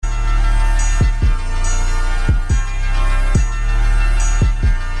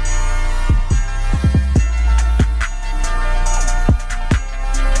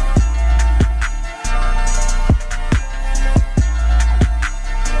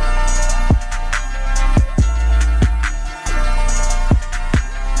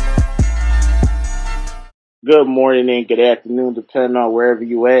Good morning and good afternoon, depending on wherever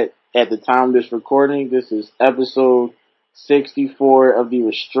you at the time of this recording. This is episode 64 of the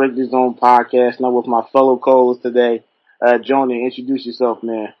Restricted Zone podcast. Now with my fellow co-hosts today, Jonah, introduce yourself,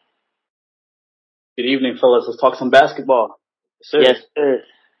 man. Good evening, fellas. Let's talk some basketball. Yes, Sir. sir.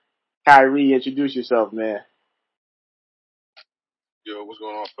 Kyrie, introduce yourself, man. Yo, what's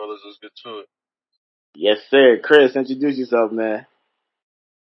going on, fellas? Let's get to it. Yes, sir. Chris, introduce yourself, man.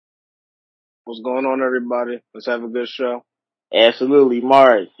 What's going on, everybody? Let's have a good show. Absolutely.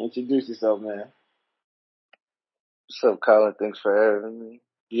 Mark, introduce yourself, man. What's up, Colin? Thanks for having me.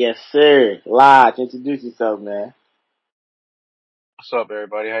 Yes, sir. Lodge, introduce yourself, man. What's up,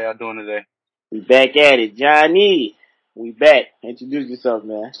 everybody? How y'all doing today? We back at it. Johnny, we back. Introduce yourself,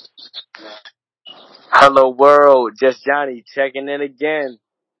 man. Hello, world. Just Johnny checking in again.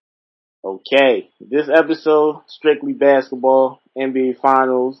 Okay, this episode, strictly basketball, NBA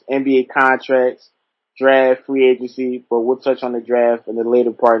finals, NBA contracts, draft, free agency, but we'll touch on the draft in the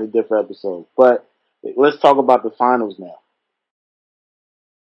later part of the different episodes. But let's talk about the finals now.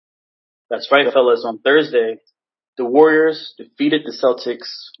 That's right, fellas. On Thursday, the Warriors defeated the Celtics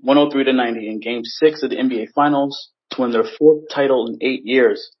 103-90 in Game 6 of the NBA Finals to win their fourth title in 8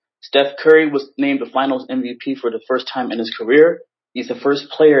 years. Steph Curry was named the Finals MVP for the first time in his career. He's the first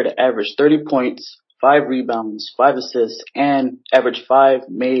player to average 30 points, 5 rebounds, 5 assists, and average 5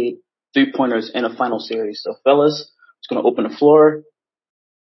 made three-pointers in a final series. So, fellas, I'm going to open the floor.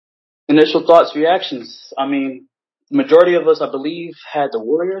 Initial thoughts, reactions. I mean, the majority of us, I believe, had the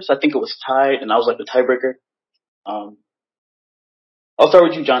Warriors. I think it was tied, and I was like the tiebreaker. I'll start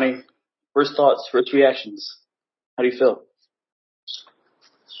with you, Johnny. First thoughts, first reactions. How do you feel?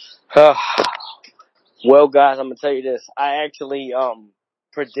 Well, guys, I'm gonna tell you this. I actually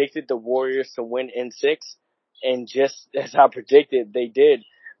predicted the Warriors to win in 6, and just as I predicted, they did,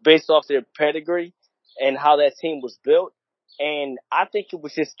 based off their pedigree and how that team was built. And I think it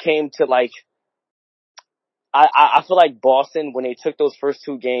was just came to like I feel like Boston when they took those first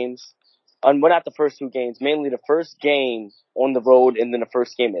two games, well, not the first two games, mainly the first game on the road and then the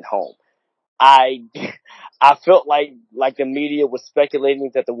first game at home. I I felt like the media was speculating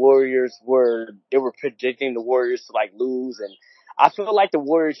that the Warriors they were predicting the Warriors to like lose, and I feel like the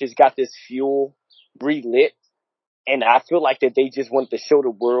Warriors just got this fuel relit, and I feel like that they just wanted to show the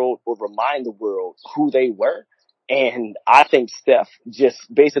world or remind the world who they were, and I think Steph just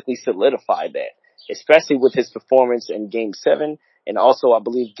basically solidified that, especially with his performance in Game 7, and also I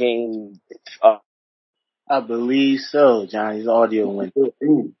believe I believe so. Johnny's audio went.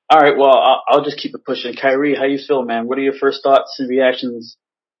 All right, well, I'll just keep it pushing. Kyrie, how you feel, man? What are your first thoughts and reactions?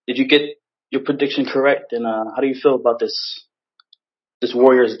 Did you get your prediction correct? And how do you feel about this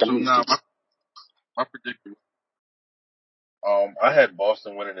Warriors So dynasty? now, my prediction. I had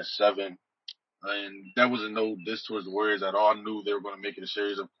Boston winning in 7, and that was a no diss towards the Warriors at all. I knew they were going to make it a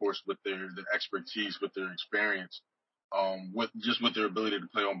series, of course, with their expertise, with their experience, with their ability to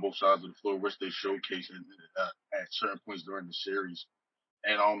play on both sides of the floor, which they showcased at certain points during the series.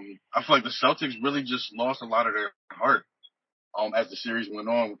 And I feel like the Celtics really just lost a lot of their heart as the series went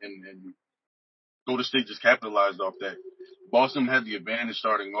on, and Golden State just capitalized off that. Boston had the advantage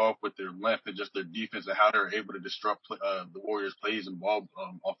starting off with their length and just their defense and how they're able to disrupt the Warriors' plays and ball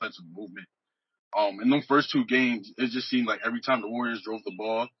offensive movement. In those first two games, it just seemed like every time the Warriors drove the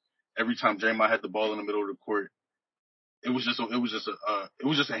ball, every time Draymond had the ball in the middle of the court, it was just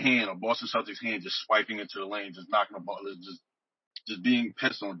a hand, a Boston Celtics hand, just swiping into the lane, just knocking the ball, just being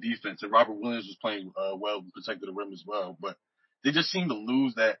pissed on defense. And Robert Williams was playing well, protected the rim as well, but they just seemed to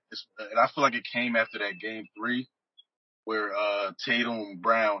lose that. And I feel like it came after that game 3 where Tatum,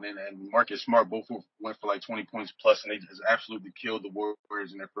 Brown, and Marcus Smart both went for like 20 points plus, and they just absolutely killed the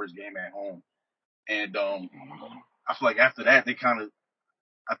Warriors in their first game at home. And I feel like after that,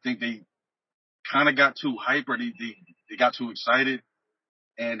 I think they kind of got too hype, or they got too excited,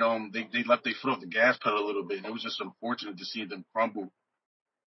 and they left their foot off the gas pedal a little bit. And it was just unfortunate to see them crumble.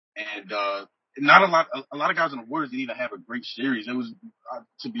 And not a lot of guys in the Warriors didn't even have a great series. It was,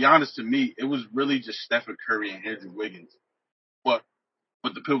 to be honest, to me, it was really just Stephen Curry and Andrew Wiggins. But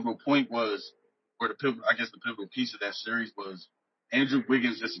the pivotal point was, I guess the pivotal piece of that series was Andrew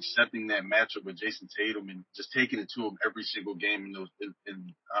Wiggins just accepting that matchup with Jason Tatum and just taking it to him every single game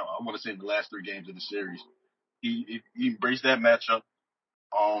I want to say in the last 3 games of the series. He embraced that matchup.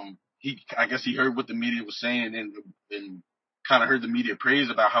 I guess he heard what the media was saying and kind of heard the media praise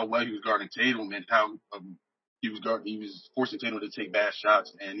about how well he was guarding Tatum and how he was forcing Tatum to take bad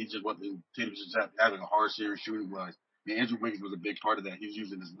shots, and Tatum just having a hard series shooting wise. And Andrew Wiggins was a big part of that. He was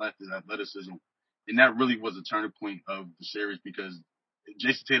using his length, his athleticism, and that really was a turning point of the series because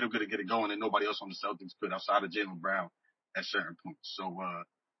Jason Tatum could get it going, and nobody else on the Celtics could outside of Jaylen Brown at certain points. So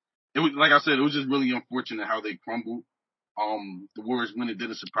it was, like I said, it was just really unfortunate how they crumbled. The Warriors winning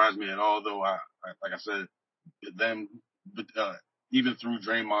didn't surprise me at all, though. Like I said, them, but even through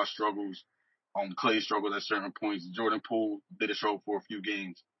Draymond struggles, Clay struggled at certain points. Jordan Poole did a show for a few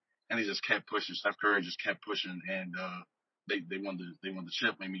games, and he just kept pushing. Steph Curry just kept pushing, and they won the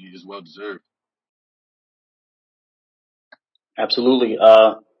chip. I mean, it's well deserved. Absolutely.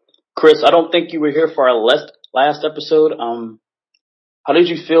 Chris, I don't think you were here for our last episode. How did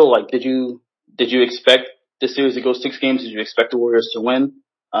you feel? Like, did you expect this series to go 6 games? Did you expect the Warriors to win?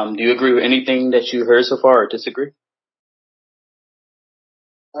 Do you agree with anything that you heard so far, or disagree?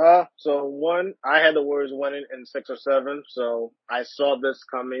 So one, I had the Warriors winning in 6 or 7, so I saw this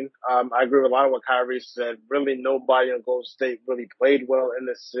coming. I agree with a lot of what Kyrie said. Really, nobody on Golden State really played well in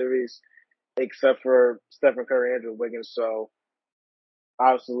this series, except for Stephen Curry and Andrew Wiggins. So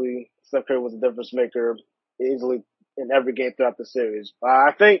obviously, Steph Curry was a difference maker easily in every game throughout the series.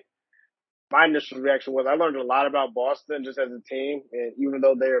 I think my initial reaction was I learned a lot about Boston just as a team, and even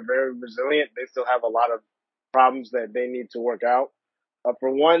though they are very resilient, they still have a lot of problems that they need to work out.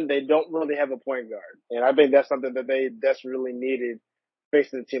 For one, they don't really have a point guard, and I think that's something that they desperately needed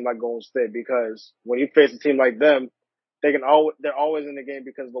facing a team like Golden State, because when you face a team like them, they're always in the game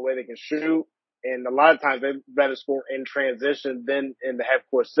because of the way they can shoot, and a lot of times they better score in transition than in the half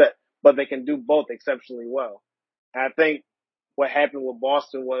court set, but they can do both exceptionally well. And I think what happened with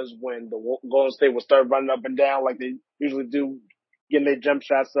Boston was when the Golden State would start running up and down like they usually do, getting their jump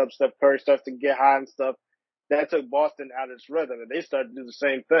shots up, Steph Curry starts to get high and stuff. That took Boston out of its rhythm, and they started to do the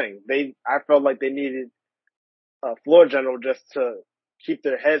same thing. I felt like they needed a floor general just to keep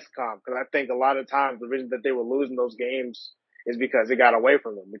their heads calm, because I think a lot of times the reason that they were losing those games is because they got away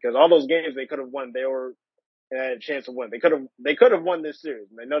from them. Because all those games they could have won, they had a chance to win. They could have won this series,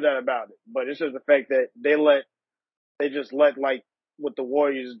 man, no doubt about it. But it's just the fact that they just let like what the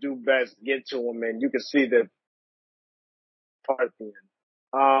Warriors do best get to them, and you can see that part at the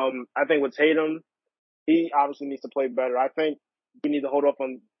end. I think with Tatum, he obviously needs to play better. I think we need to hold off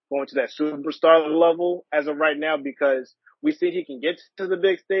on going to that superstar level as of right now, because we see he can get to the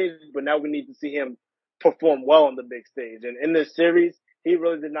big stage, but now we need to see him perform well on the big stage. And in this series, he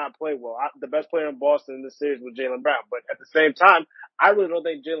really did not play well. The best player in Boston in this series was Jaylen Brown. But at the same time, I really don't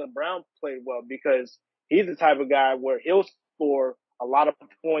think Jaylen Brown played well, because he's the type of guy where he'll score a lot of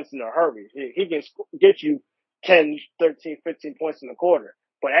points in a hurry. He can get you 10, 13, 15 points in a quarter.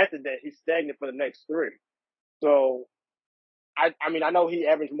 But after that, he's stagnant for the next 3. So, I mean, I know he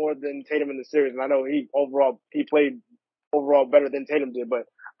averaged more than Tatum in the series, and I know he played overall better than Tatum did, but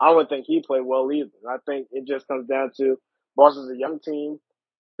I don't think he played well either. And I think it just comes down to Boston's a young team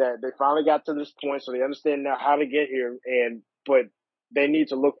that they finally got to this point, so they understand now how to get here, but they need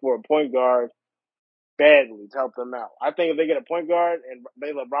to look for a point guard badly to help them out. I think if they get a point guard and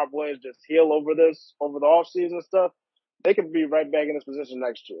they let Rob Williams just heal over the offseason stuff, they could be right back in this position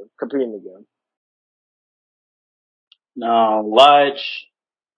next year, competing again. Now, Lodge,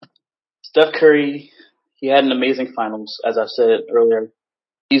 Steph Curry, he had an amazing finals, as I said earlier.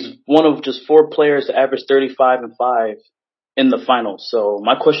 He's one of just 4 players to average 35 and 5 in the finals. So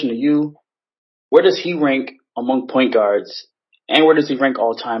my question to you, where does he rank among point guards, and where does he rank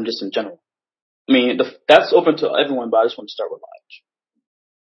all time just in general? I mean, that's open to everyone, but I just want to start with Lodge.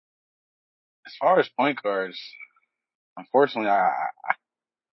 As far as point guards, unfortunately, I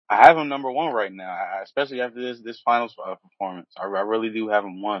have him number 1 right now, especially after this finals performance. I really do have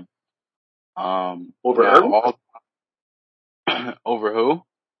him 1. Over Now Irvin? Over who?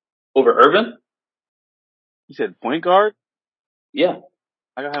 Over Irvin? You said point guard? Yeah.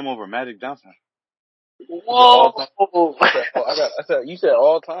 I got him over Magic Johnson. Whoa! You said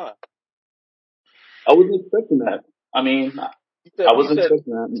all time. I wasn't expecting that. I mean, I wasn't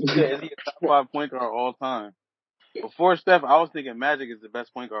expecting You said, is he a top 5 point guard all time? Before Steph, I was thinking Magic is the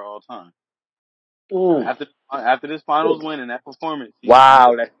best point guard all time. Ooh. After this finals win and that performance, he's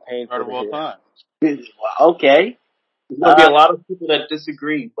Wow, the that's best point painful guard of to all hear. time. Okay. There's going to be a lot of people that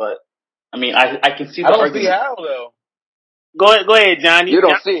disagree, but I mean, I can see the I don't argument. see how, though. Go ahead, Johnny. You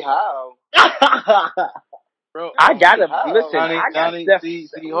don't see how. Bro, I gotta listen. I got Johnny, Steph. see,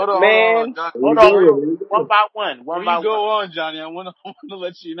 hold Man, on, Hold There on. you go. One by one. Before you go on, Johnny, I want to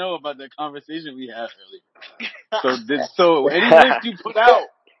let you know about that conversation we had earlier. So any list you put out,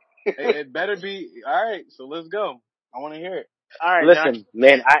 it better be all right. So let's go. I want to hear it. All right, listen, Johnny.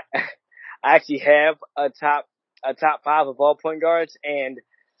 man, I actually have a top 5 of all point guards, and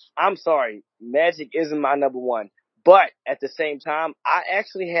I'm sorry, Magic isn't my number 1. But at the same time, I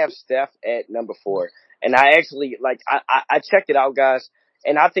actually have Steph at number 4. And I actually, I checked it out, guys.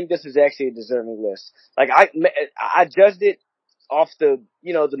 And I think this is actually a deserving list. Like I judged it off the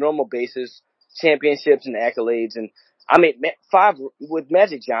normal basis, championships and accolades, and I mean 5 with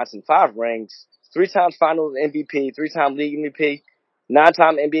Magic Johnson, 5 rings, 3 times Finals MVP, 3-time League MVP,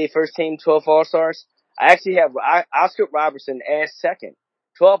 9-time NBA First Team, 12 All Stars. I actually have Oscar Robertson as second.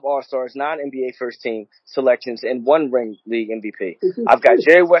 12 All-Stars, 9 NBA First Team selections, and 1 ring league MVP. I've got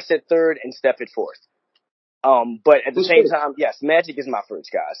Jerry West at 3rd and Steph at 4th. But at the same time, yes, Magic is my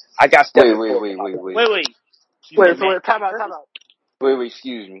first, guys. I got Steph at 4th. Wait. Time out. Wait,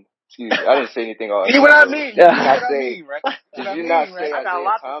 excuse me. I didn't say anything all See what I mean? Did You you see not what I say, mean, right? did you not say I got a Isaiah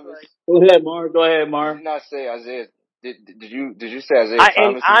lot to Thomas? say. Go ahead, Mar. Did you not say Isaiah? Did you say Isaiah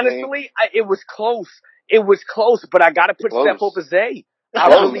And Thomas' name? honestly, it was close. It was close, but I gotta put Steph Close. over Zay. I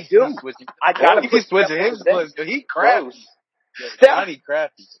Close. really do. I gotta He put be switching Steph his over Zay. splits. He crafty. Steph, Johnny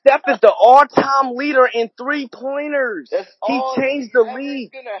crafty. Steph is the all-time leader in 3-pointers. That's He all changed the Magic's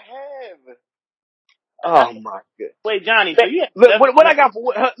league. gonna have. Oh my goodness. Wait, Johnny. So you Look, what I got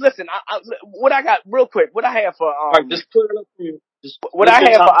for, listen, what I got, real quick, what I have for, All right, just clear it up for you. what I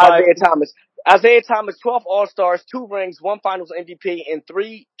have for Isaiah Thomas. Isaiah Thomas, 12 All-Stars, 2 rings, 1 Finals MVP, and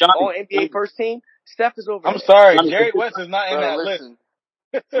 3 All-NBA First Team. Steph is over I'm there. sorry, Jerry West is not in Bro, that list.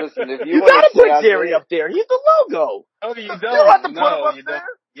 listen, if you You want gotta to say put Jerry Isaiah, up there. He's the logo. No, you You have don't. to put him No, up you there.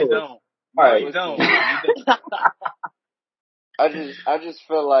 don't. You don't. All No, right. you don't. You don't. I just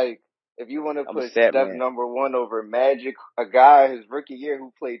feel like if you want to I'm a put stat Steph man. number 1 over Magic, a guy his rookie year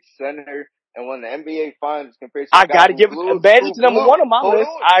who played center and won the NBA Finals compared to I a guy gotta who give blew Magic's number 1 on my hold list.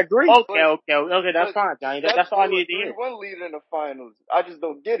 on. I agree. Okay, that's But fine, Johnny. Steph That's all I blew a needed to hear. 3-1 lead in the Finals. I just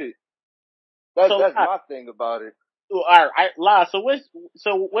don't get it. So, That's my thing about it. all right, so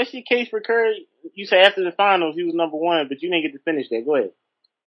what's your case for Curry? You say after the finals he was number 1, but you didn't get to finish that. Go ahead.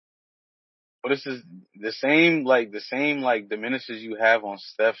 But this is the same diminishes you have on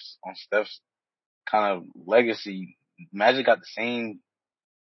Steph's kind of legacy. Magic got the same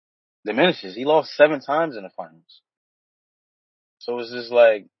diminishes. He lost 7 times in the finals. So it's just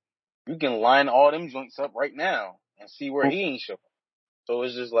like, you can line all them joints up right now and see where he ain't show. So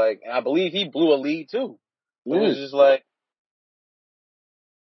it's just like, and I believe he blew a lead too. So it's just like,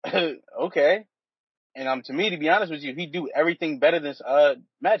 okay. And to me, to be honest with you, he do everything better than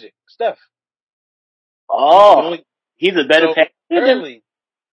Magic, Steph. Oh, he's a better passer than Curly,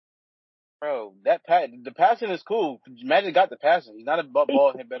 bro, the passing is cool. Magic got the passing. He's not a better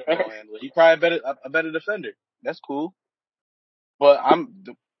ball handler. He's probably a better defender. That's cool. But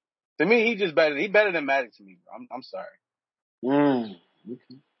to me, he just better. He better than Magic to me. I'm sorry.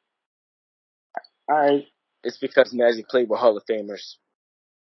 All right. It's because Magic played with Hall of Famers.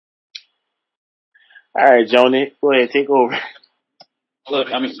 All right, Joni, go ahead, take over. Look,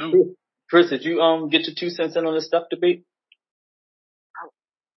 I mean, Chris, did you get your 2 cents in on this stuff debate?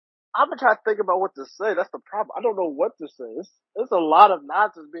 I've been trying to think about what to say. That's the problem. I don't know what to say. There's a lot of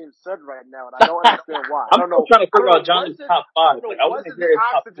nonsense being said right now, and I don't understand why. I I'm don't know. trying to figure out What's Johnny's in- top I 5. don't know Like, I what's want to in hear this his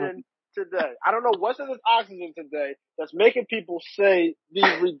top 5. oxygen today. I don't know what's in this oxygen today that's making people say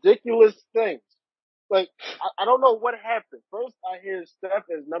these ridiculous things. Like, I don't know what happened. First, I hear Steph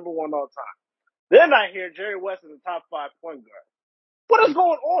is number 1 all time. Then I hear Jerry West is a top 5 point guard. What is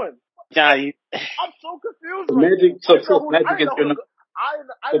going on? Johnny. I'm so confused So right Magic, now. so I didn't know Chris, who, Magic I is didn't know your who, number. I didn't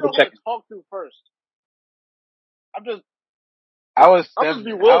know who to talk to first. I'm just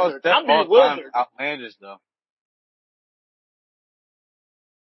bewildered. I'm all time bewildered. outlandish though?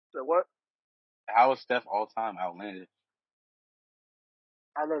 So what? How is Steph all time outlandish?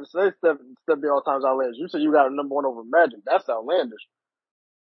 I never said Steph be all times outlandish. You said you got a number 1 over Magic. That's outlandish.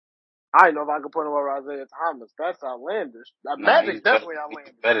 I didn't know if I could put him over Isaiah Thomas. That's outlandish. Magic's definitely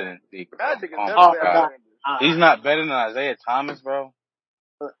outlandish. He's better than Zeke. Magic is Oh, definitely God. outlandish. He's not better than Isaiah Thomas, bro.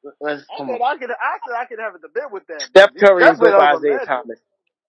 I said I could have a debate with that. Steph He's Curry is definitely over Isaiah Magic. Thomas.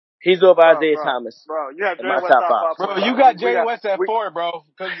 He's over Isaiah Thomas. Bro, you have in Jerry my West top top 5. 5 Bro, point you guard. got Jerry West at 4, bro.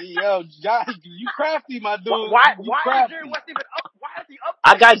 Cause you crafty, my dude. Why You is crafty. Jerry West even up? Why is he up?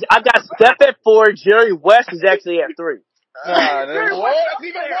 I got Steph at 4. Jerry West is actually at 3. Nah, Jerry what? West That's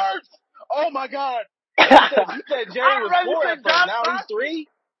even there. worse. Oh my God. You said Jerry was ready to 4 say at first. John Now he's 3.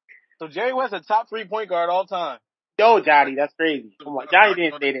 So Jerry West a top 3 point guard all time. Yo, Johnny, that's crazy. Come on, Johnny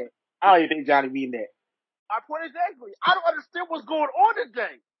didn't say that. I don't even think Johnny mean that. My point exactly. I don't understand what's going on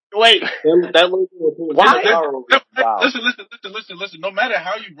today. Wait. That logo was Why? Wow. Listen. No matter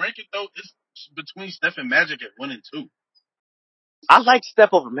how you rank it, though, it's between Steph and Magic at 1 and 2. I like Steph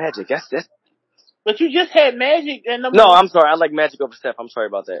over Magic. That's. But you just had Magic at number No, 1. I'm sorry. I like Magic over Steph. I'm sorry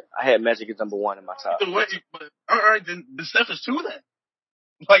about that. I had Magic as number 1 in my top. Either way, but all right, then Steph is 2 then.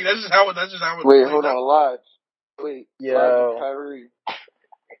 Like that's just how it. Wait, hold on, Lodge. Wait, Yo. Lodge and Kyrie.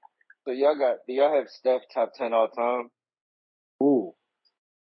 So do y'all have Steph top 10 all time? Ooh.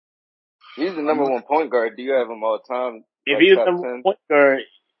 He's the number one point guard. Do you have him all time? If Like he's top the 10? point guard,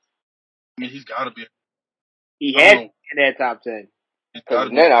 I mean, he's got to be. he I has don't to know. be in that top 10. He's got Because to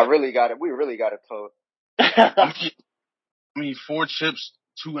be. then we really got to talk. I mean, 4 chips,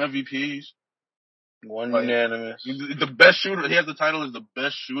 2 MVPs. One Like, unanimous. the best shooter. He has the title as the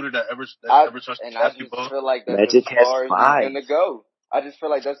best shooter that ever touched And I just basketball. feel like that's as Magic has far as he's 5. gonna go. I just feel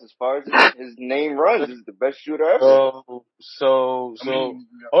like that's as far as his name runs. He's the best shooter ever. So I mean,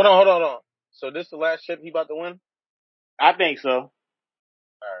 hold on. So this the last chip he about to win? I think so. All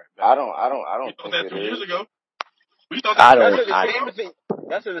right. I don't we thought think that it 2 years is. ago. We thought I that 2 don't. years That's ago. the same thing.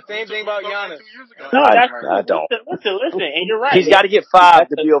 That's the same thing about Giannis. 2 years ago. No, that's I don't. listen, and you're right. He's got to get 5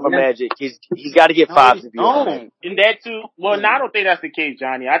 to be over Magic. He's got to get 5 to be over Magic. In that too. Well, no, I don't think that's the case,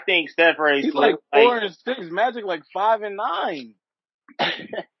 Johnny. I think Steph already He's like 4 and 6. Magic like 5 and 9.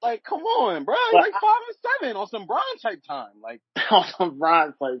 Like, come on, bro. He's like 5 and 7 on some Bron type time. Like on some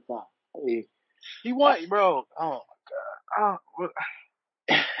bronze type time. Hey. he won, bro. Oh my god.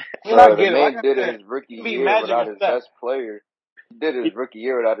 Bro, the it. man Like I did said, his rookie it be year Magic without and his Steph. best player. He did his rookie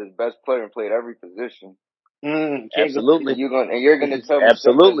year without his best player and played every position. Absolutely. You're gonna tell me Steph does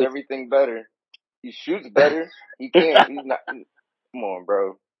Absolutely. everything better. He shoots better. He's not. Come on,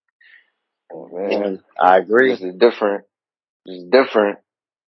 bro. Oh, man. I agree. This is different. This is different.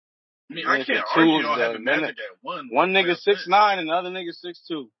 I mean, I can't argue y'all having Magic at 1. One nigga 6'9" and the other nigga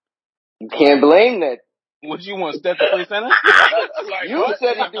 6'2". You can't blame that. What you want, Steph to play center? You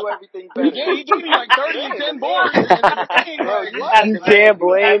said he do everything better. He gave me like 30 and 10 boards in the game. Bro, Like, you what? You can't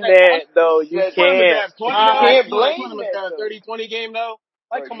blame that though. You said- Put him to can't. grab 20 You though. can't You like blame put him to that, grab though. 30-20 game though.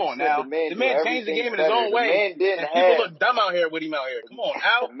 Like, Bro, come you on said now. the man The do man changed the everything game in his better. own The way. man didn't And people have look dumb out here with him out here. Come on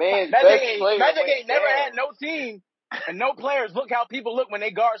now. the man's Magic best player went never down. had no team and no players look how people look when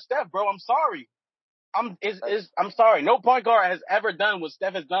they guard Steph, bro. I'm sorry. I'm sorry. No point guard has ever done what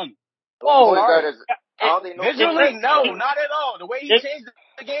Steph has done. Whoa. Point guard is, I don't think no Visually, point no, guard- not at all. The way he changed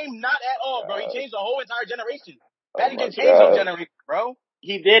the game, not at all, bro. He changed the whole entire generation. Magic my didn't change no God. generation, bro.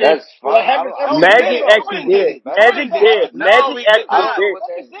 He did it. That's fine. I don't Magic think actually did. Jordan Magic did. No, Magic he did actually I don't not. know did. what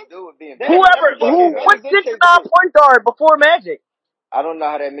that has to do with being Whoever who better. was 6'9" point guard before Magic. I don't know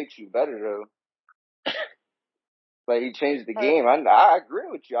how that makes you better though. Like he changed the game. I agree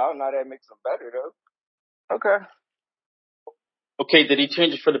with you. I don't know how that makes him better though. Okay. Okay, did he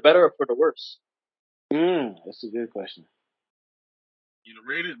change it for the better or for the worse? That's a good question.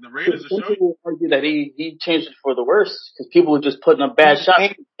 The Raiders are Some showing. people argue that he changed it for the worse because people were just putting up bad shots.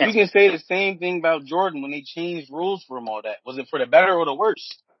 You can say the same thing about Jordan when they changed rules for him. All that was it for the better or the worse?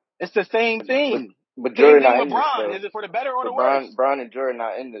 It's the same thing. But Same Jordan thing not with in this Bron. though. Is it for the better or the But worse? Bron and Jordan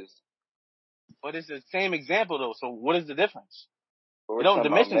not in this. But it's the same example though. So what is the difference? But It we're don't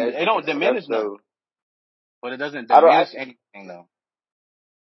talking about diminish. Magic It don't and Steph, diminish though. nothing. But it doesn't diminish anything though.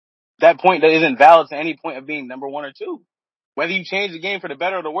 That point that isn't valid to any point of being number 1 or 2. Whether you change the game for the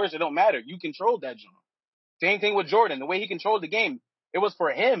better or the worse, it don't matter. You controlled that joint. Same thing with Jordan. The way he controlled the game, it was for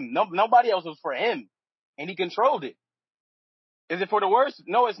him. Nobody else was for him. And he controlled it. Is it for the worst?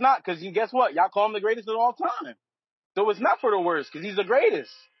 No, it's not. Because guess what? Y'all call him the greatest of all time. So it's not for the worst because he's the greatest.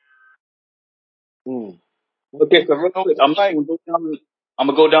 Okay, so real quick, I'm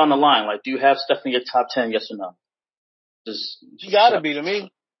gonna go down the line. Like, do you have Steph in your top 10? Yes or no? He gotta be to me.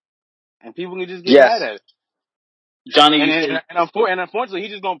 And people can just get Yes. mad at it. Johnny, And unfortunately,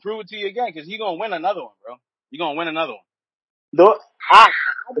 he's just gonna prove it to you again because he's gonna win another one, bro. He's gonna win another one. I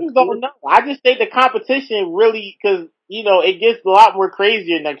just don't know. I just think the competition really, because, it gets a lot more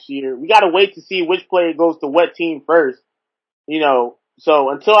crazier next year. We got to wait to see which player goes to what team first. So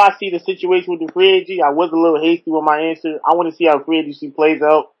until I see the situation with the free agency, I was a little hasty with my answer. I want to see how free agency plays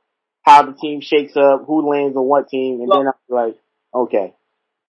out, how the team shakes up, who lands on what team, and then I'm like, okay.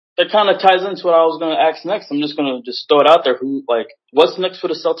 that kind of ties into what I was going to ask next. I'm just going to just throw it out there. What's next for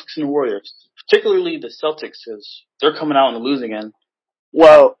the Celtics and the Warriors? Particularly the Celtics, because they're coming out on the losing end.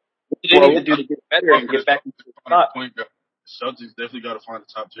 Well, what do they need to do to get better and get back into the spot? Point guard. Celtics definitely got to find a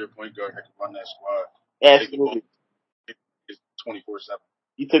top tier point guard that can run that squad. absolutely. It's 24/7.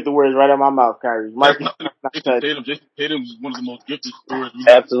 You took the words right out of my mouth, Kyrie. Jason Tatum's one of the most gifted scorers.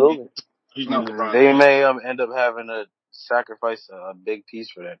 Absolutely. He's not LeBron. They may end up having to sacrifice a big piece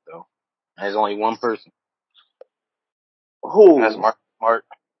for that though. There's only one person. Who? That's Marcus Smart.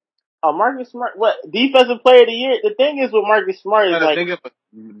 Oh, Marcus Smart. What? Defensive player of the year? The thing is with Marcus Smart is like,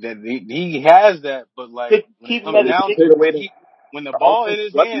 He has that, but like to when keep it him comes at down a to it, when the ball in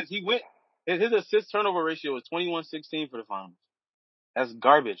his hands, he went. His assist turnover ratio was 21-16 for the finals. That's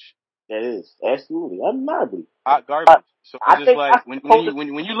garbage. That is absolutely undeniably. Hot But garbage. So I it's just think like that's when supposed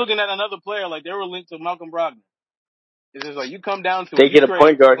to. you're looking at another player, like they were linked to Malcolm Brogdon. It's just like you come down to They it. You get a trade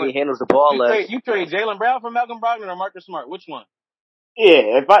point guard. He handles the ball less. you trade Jaylen Brown for Malcolm Brogdon or Marcus Smart. Which one?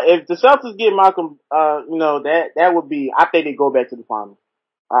 Yeah, if the Celtics get Malcolm, that would be. I think they go back to the finals.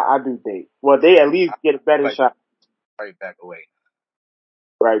 I do think. Well, they at least get a better Like shot right back away.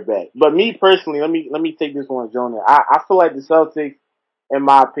 right back. But me personally, let me take this one, Jonah. I feel like the Celtics, in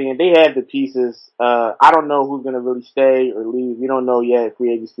my opinion, they have the pieces. I don't know who's gonna really stay or leave. We don't know yet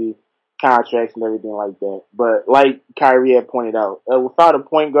free agency contracts and everything like that. But like Kyrie had pointed out, without a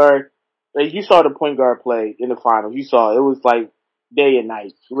point guard, like you saw the point guard play in the finals. You saw it was like day and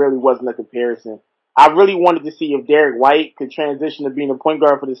night. It really wasn't a comparison. I really wanted to see if Derek White could transition to being a point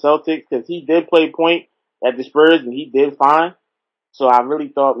guard for the Celtics because he did play point at the Spurs and he did fine. So I really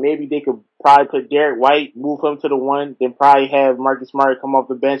thought maybe they could probably put Derek White, move him to the one, then probably have Marcus Smart come off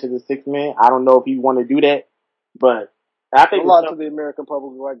the bench as a six man. I don't know if he want to do that, but I think Don't lie to the American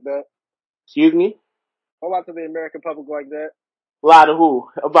public like that. excuse me, Don't lie to the American public like that. a lot of who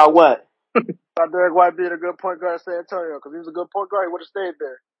about what? About Derek White being a good point guard at San Antonio, because he was a good point guard, he would have stayed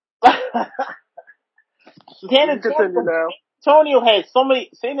there. San You can continue now.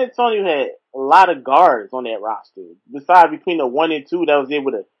 San Antonio had a lot of guards on that roster. Besides between the 1 and 2 that was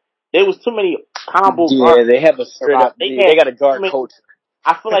able to, there was too many combo Yeah, guards. they have a straight up. They got a guard coach.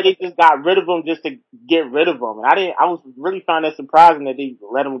 I feel like they just got rid of him just to get rid of him. And I was really found that surprising that they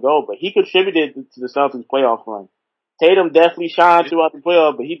let him go, but he contributed to the Celtics playoff run. Tatum definitely shined throughout the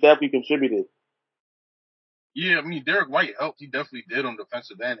playoff, but he definitely contributed. Yeah, I mean, Derek White helped. He definitely did on the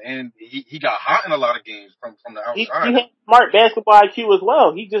defensive end, and he got hot in a lot of games from the He outside. has smart basketball IQ as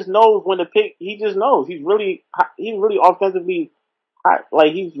well. He just knows when to pick. He just knows. He's really offensively high.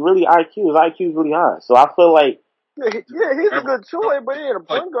 Like he's really IQ. His IQ is really high. So I feel like, Yeah, he's a good choice, but he ain't a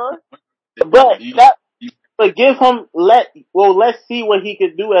point guard. They really but need. that, but give him let's see what he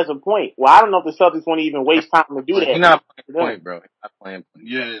could do as a point. Well, I don't know if the Celtics want to even waste time to do that. He's not playing point, bro. He's not playing point.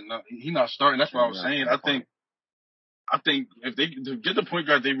 Yeah, no, he's not starting. That's what I was saying. I think if they to get the point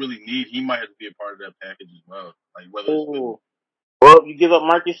guard they really need, he might have to be a part of that package as well. Like whether it's with Well, you give up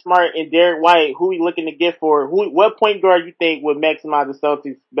Marcus Smart and Derek White. Who are you looking to get for? What point guard you think would maximize the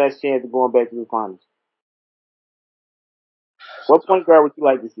Celtics' best chance of going back to the finals? What point guard would you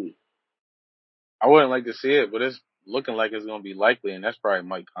like to see? I wouldn't like to see it, but it's looking like it's gonna be likely, and that's probably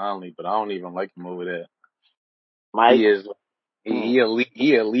Mike Conley. But I don't even like him over there. Mike. He is he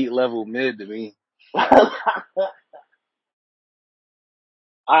elite level mid to me.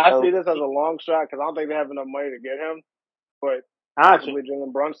 I see this as a long shot because I don't think they have enough money to get him, but possibly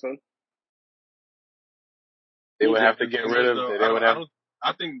Jalen Brunson. They would have to get rid of.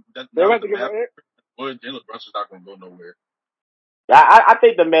 I think that they would have to get rid of it. Jalen Brunson's not going to go nowhere. I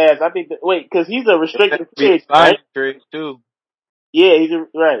think the Mavs. Because he's a restricted free agent, right? Trade too. Yeah,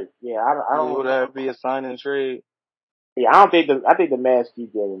 right. Yeah, I don't. It would have to be a sign and trade. Yeah, I think the Mavs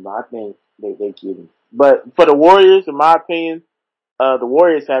keep getting him. I think they keep him. But for the Warriors, in my opinion, the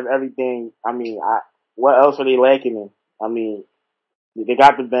Warriors have everything. I mean, what else are they lacking in? I mean, they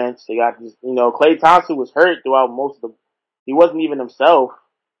got the bench. They got this. Klay Thompson was hurt throughout most of the. He wasn't even himself,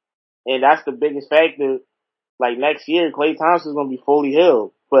 and that's the biggest factor. Like next year, Klay Thompson's gonna be fully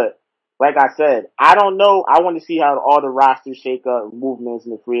healed. But like I said, I don't know. I want to see how all the rosters shake up, movements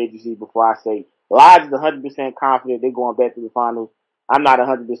in the free agency before I say. Lodge is 100% confident they're going back to the finals. I'm not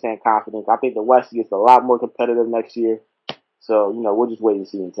 100% confident. I think the West gets a lot more competitive next year. So we'll just wait and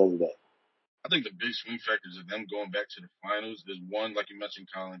see in terms of that. I think the big swing factors of them going back to the finals is one, like you mentioned,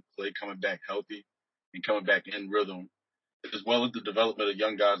 Colin, Klay coming back healthy and coming back in rhythm, as well as the development of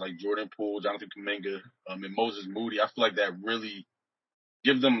young guys like Jordan Poole, Jonathan Kuminga, and Moses Moody. I feel like that really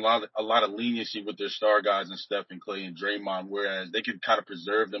gives them a lot of leniency with their star guys and Steph and Klay and Draymond, whereas they can kind of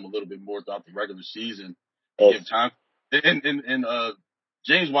preserve them a little bit more throughout the regular season and give time. And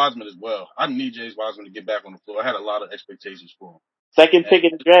James Wiseman as well. I need James Wiseman to get back on the floor. I had a lot of expectations for him. Second pick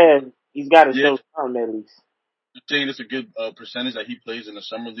in the draft, he's got to show something at least. Saying it's a good percentage that he plays in the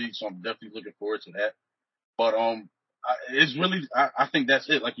summer league, so I'm definitely looking forward to that. But it's really I think that's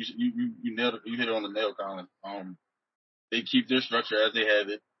it. Like you nailed it, you hit it on the nail, Colin. They keep their structure as they have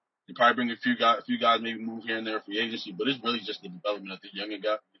it. They probably bring a few guys maybe move here and there for agency, but it's really just the development of their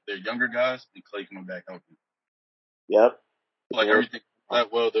younger guys, and Klay coming back healthy. Yep. Like everything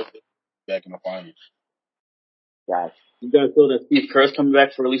that well, they're back in the finals. Gotcha. You guys feel that Steve Kerr's coming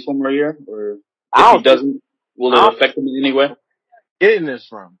back for at least one more year, or if he doesn't, will it affect him in any way? Getting this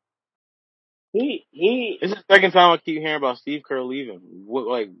from he. This is the second time I keep hearing about Steve Kerr leaving.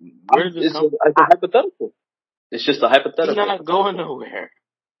 Where did this come? It's a hypothetical. It's just a hypothetical. He's not going nowhere.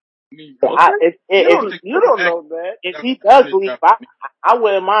 Me, I, okay. You don't know that. if he does leave, I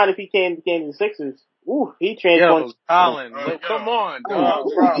wouldn't mind if he came to the Sixers. Ooh, he transformed. Yo, Colin, Yo, look, come on, Bro,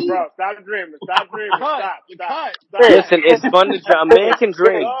 dog. stop dreaming. Stop dreaming. Cut, Stop. cut. Chris, Listen, it's fun to dream. A man can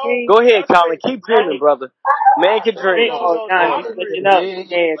dream. No, Go ahead, Colin. nothing. Keep dreaming, brother. Man can dream. Oh, Johnny, you Stop switching dreaming. up.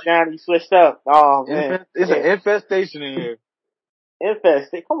 Yeah, Yeah, Johnny, you switched up. Oh man, it's an infestation in here.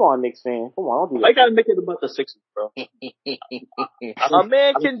 infested. Come on, Knicks fan. Come on, don't do I that. gotta make it about the Sixers, bro. A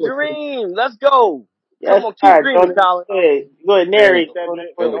man can dream. Let's go. Yes, Come on, all keep right, dreaming, Colin. go ahead, And narrate.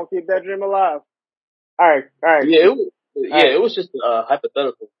 Don't keep that dream alive. All right, yeah, all right, it was just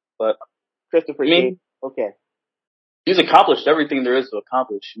hypothetical. But Christopher I King. mean, Okay, he's accomplished everything there is to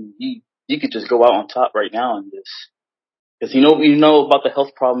accomplish. I mean, he could just go out on top right now in this. Because you know about the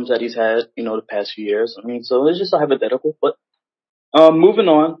health problems that he's had, the past few years. I mean, so it's just a hypothetical. But moving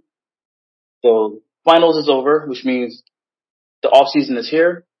on. So finals is over, which means the off season is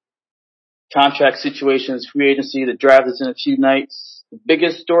here. Contract situations, free agency, the draft is in a few nights. The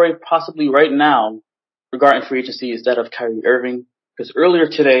biggest story possibly right now regarding free agency is that of Kyrie Irving. Because earlier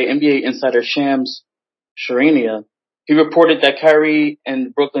today, NBA insider Shams Charania, he reported that Kyrie and the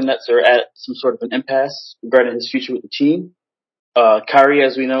Brooklyn Nets are at some sort of an impasse regarding his future with the team. Kyrie,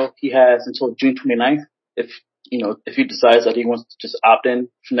 as we know, he has until June 29th if he decides that he wants to just opt in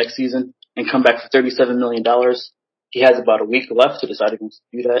for next season and come back for $37 million. He has about a week left to decide if he wants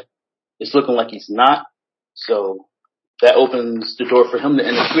to do that. It's looking like he's not. So that opens the door for him to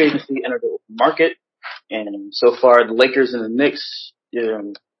enter free agency, enter the open market. And so far, the Lakers and the Knicks, they're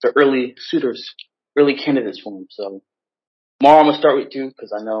early suitors, early candidates for him. So, Mar, I'm going to start with you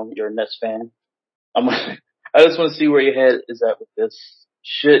because I know you're a Nets fan. I just want to see where your head is at with this.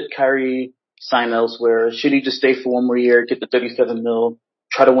 Should Kyrie sign elsewhere? Should he just stay for one more year, get the 37 mil,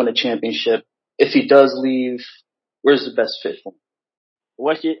 try to win a championship? If he does leave, where's the best fit for him?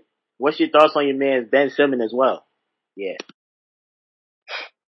 what's your thoughts on your man Ben Simmons as well? Yeah,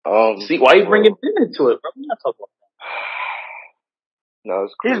 See, why you bringing Well, Ben into it, bro? We're not talking about no,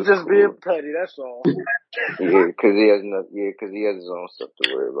 it's cool. He's It's just being cool. petty. That's all. Yeah, because he has no, yeah, because he has his own stuff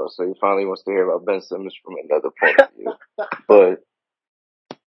to worry about. So he finally wants to hear about Ben Simmons from another point of view. But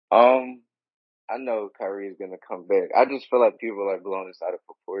I know Kyrie is gonna come back. I just feel like people are blowing this out of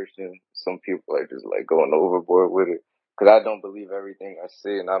proportion. Some people are just like going overboard with it. Cause I don't believe everything I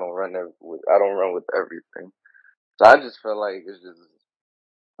see, and I don't run with everything. So I just feel like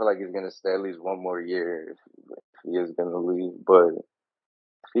feel like he's gonna stay at least one more year if he is gonna leave. But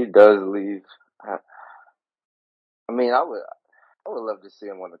if he does leave, I mean, I would love to see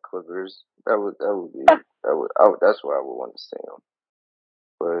him on the Clippers. That's where I would want to see him.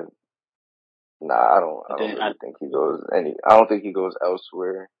 But nah, it. I don't really think he goes I don't think he goes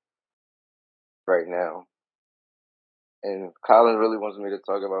elsewhere right now. And Colin really wants me to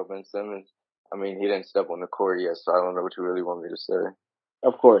talk about Ben Simmons. I mean, he didn't step on the court yet, so I don't know what you really want me to say.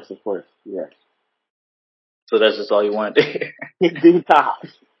 of course, yes. So that's just all you wanted to hear. Do top.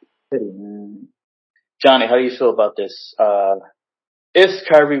 Johnny, how do you feel about this? If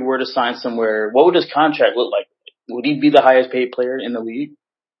Kyrie were to sign somewhere, what would his contract look like? Would he be the highest paid player in the league?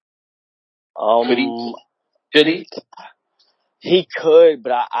 Could he? Should he? He could,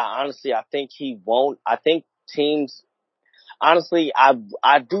 but I honestly, I think he won't. I think teams, honestly,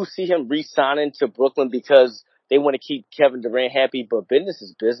 I do see him re-signing to Brooklyn because they want to keep Kevin Durant happy, but business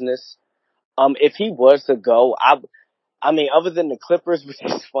is business. If he was to go, I mean, other than the Clippers, which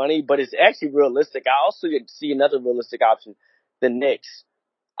is funny, but it's actually realistic. I also see another realistic option, the Knicks.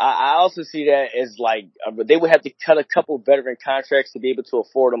 I also see that as like, they would have to cut a couple veteran contracts to be able to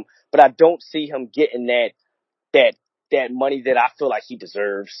afford him, but I don't see him getting that, that money that I feel like he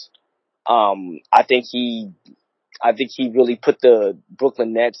deserves. I think he really put the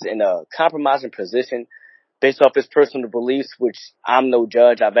Brooklyn Nets in a compromising position based off his personal beliefs, which I'm no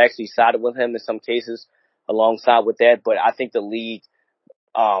judge. I've actually sided with him in some cases alongside with that, but I think the league,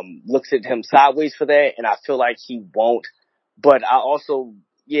 looks at him sideways for that, and I feel like he won't. But I also,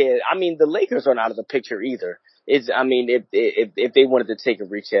 yeah, I mean, the Lakers aren't out of the picture either. I mean, if they wanted to take a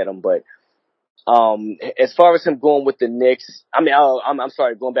reach at him, but as far as him going with the Knicks, I mean, I'm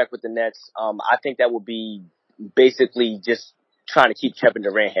sorry, going back with the Nets, I think that would be basically just trying to keep Kevin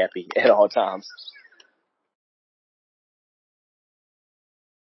Durant happy at all times.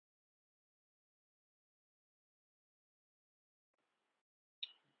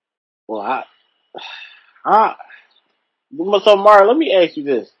 Well, I, so Mario, let me ask you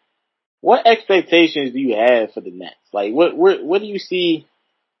this: what expectations do you have for the Nets? Like, what do you see?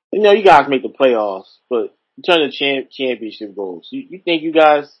 You know, you guys make the playoffs, but in terms of championship goals, you think you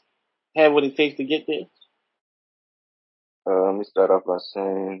guys have what it takes to get there? Let me start off by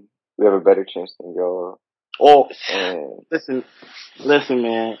saying We have a better chance than y'all. Oh, And listen,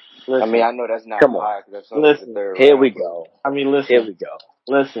 man. Listen. I mean, I know that's not Come on. high because that's only the Listen. third Here round. we but go. I mean, Here we go.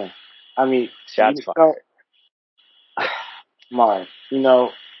 listen. I mean, Shots you know, fired. Mark, you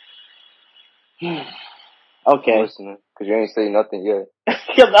know, I'm okay. listening because you ain't say nothing yet.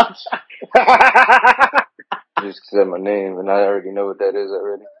 'Cause I'm You just said my name, and I already know what that is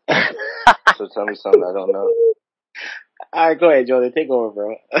already. So tell me something I don't know. All right, go ahead, Jordan. Take over,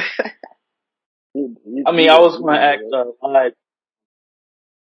 bro. I mean, I was going to ask, like,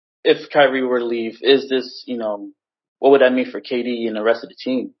 if Kyrie were to leave, is this, what would that mean for KD and the rest of the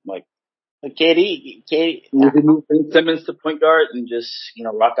team? Like, KD, would they move Ben Simmons to point guard and just,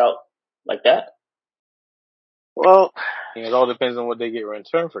 rock out like that? well, It all depends on what they get in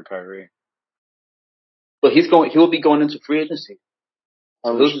return for Kyrie. But he'll be going into free agency.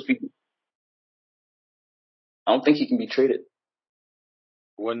 So he'll just be, I don't think he can be traded.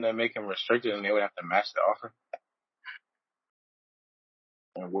 Wouldn't that make him restricted and they would have to match the offer?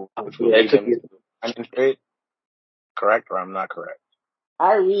 Which would lead them to sign trade? Correct or I'm not correct?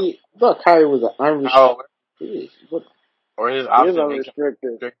 Kyrie was an unrestricted. Or his He is option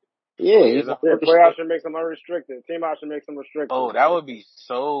unrestricted. Yeah, he he's is un- Yeah, play option makes him unrestricted. Team option makes him restricted. Oh, that would be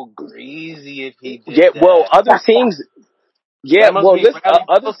so greasy if he did Yeah, well, that. other teams. Yeah, That must well, be listen, Bradley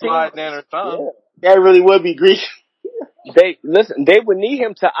other Beal teams. sliding in or something. that really would be greasy. They would need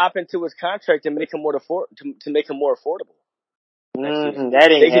him to opt into his contract and make him to make him more affordable next season.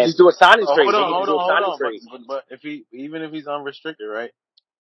 That ain't They could happening. just do a signing Oh, trade. hold on. But if even if he's unrestricted, right?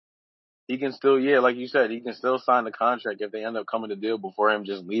 He can still, like you said, he can still sign the contract if they end up coming to deal before him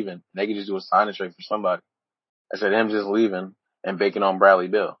just leaving. They can just do a signing trade for somebody. I said him just leaving and baking on Bradley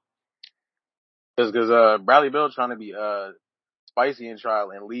Beal. Because Bradley Beal trying to be spicy in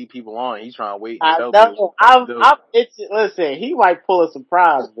trial and lead people on. He's trying to wait and I tell know. people what to do. Listen, he might pull a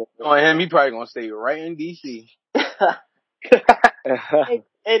surprise. On him, he probably gonna stay right in DC.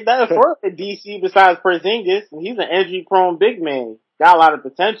 Ain't nothing for him in DC besides Porzingis. He's an injury prone big man. Got a lot of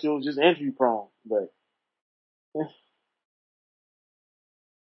potential, just injury prone. But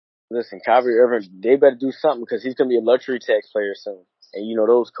Listen, Kyrie Irving, they better do something because he's gonna be a luxury tax player soon, and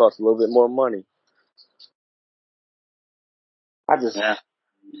those cost a little bit more money. Yeah.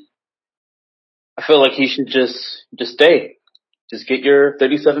 I feel like he should just stay. Just get your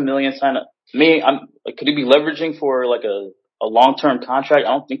 $37 million sign up. Me, I'm like, could he be leveraging for like a long-term contract?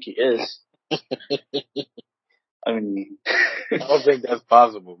 I don't think he is. I mean, I don't think that's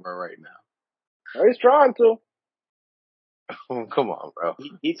possible, bro, right now. He's trying to. Come on, bro.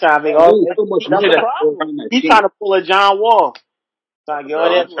 he trying to make all. really so much That's money the that's problem. around that He team. trying to pull a John Wall. Trying to get all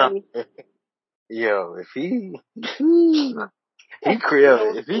Bro, that money. yo, if he You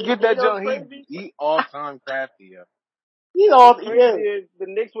if he get that know, junk, crazy. he all time crafty, yo. He's What's all crazy is the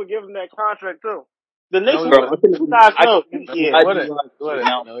Knicks would give him that contract too. The Knicks No, he will. Bro, wouldn't. You guys know. He Yeah. wouldn't.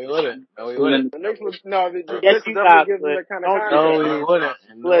 now. No, he wouldn't. No, he wouldn't. The Knicks would the Yes, Knicks would you definitely guys give him would. that kind of Don't No, contract. he wouldn't.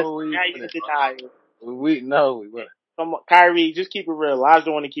 listen. No, he Now you wouldn't. deny it. No, we wouldn't. Come on, Kyrie, just keep it real. I just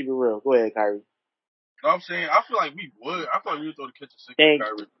want to keep it real. Go ahead, Kyrie. No, I'm saying I feel like we would. I feel like we would throw the kitchen sink at Thank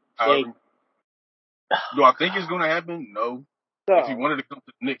Kyrie. Thank However, do I think it's gonna happen? No. If he So wanted to come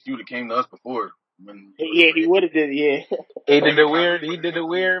to the Knicks, he would have came to us before when he was Yeah, he free. would have did. Yeah. He did the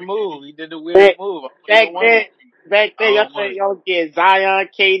weird move. He did the back weird move. back then, I y'all don't said want it. y'all get Zion,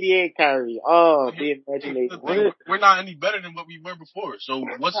 KD, and Kyrie. Oh, Here's the imagination. the thing: we're not any better than what we were before. So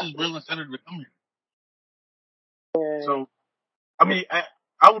what's his real incentive to come here? So I mean,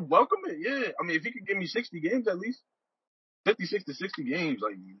 I would welcome it. Yeah, I mean, if he could give me 60 games at least, 56 to 60 games,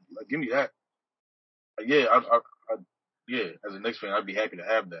 like give me that. Like, yeah, yeah, as a Knicks fan, I'd be happy to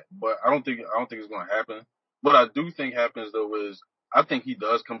have that. But I don't think it's going to happen. What I do think happens though is I think he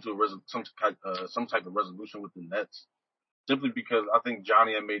does come to some type of resolution with the Nets, simply because I think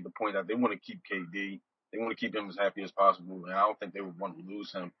Johnny had made the point that they want to keep KD, they want to keep him as happy as possible, and I don't think they would want to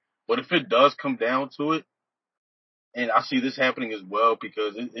lose him. But if it does come down to it, and I see this happening as well,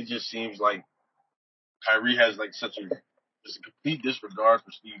 because it just seems like Kyrie has like such a complete disregard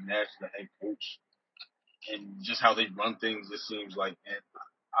for Steve Nash, the head coach, and just how they run things. It seems like, and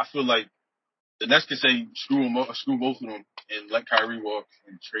I feel like the Nets could say screw both of them, and let Kyrie walk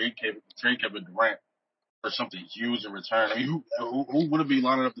and trade Kevin Durant for something huge in return. I mean, who wouldn't be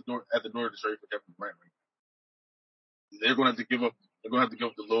lining up at the door to trade for Kevin Durant? Right? They're going to have to give up. They're going to have to give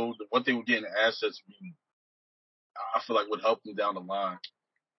up the load. What they would get in assets, I feel like would help them down the line.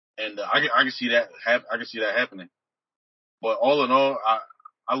 And I can see that I can see that happening. But all in all,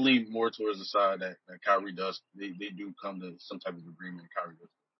 I lean more towards the side that Kyrie does. They do come to some type of agreement. Kyrie does.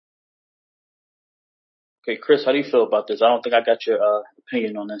 Okay, Chris, how do you feel about this? I don't think I got your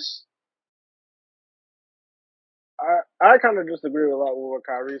opinion on this. I kind of disagree with a lot with what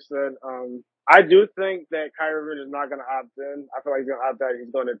Kyrie said. I do think that Kyrie Irving is not going to opt in. I feel like he's going to opt out.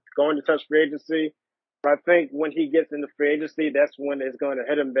 He's going to go into touch free agency. But I think when he gets into free agency, that's when it's going to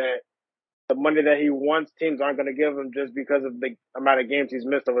hit him that the money that he wants, teams aren't going to give him just because of the amount of games he's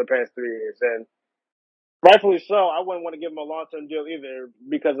missed over the past 3 years. And rightfully so, I wouldn't want to give him a long-term deal either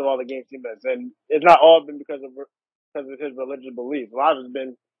because of all the games he missed. And it's not all been because of his religious beliefs. A lot has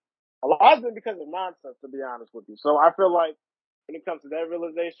been because of nonsense, to be honest with you. So I feel like when it comes to that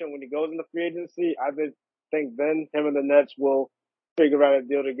realization, when he goes into free agency, I just think then him and the Nets will figure out a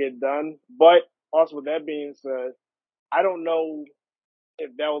deal to get done. But also with that being said, I don't know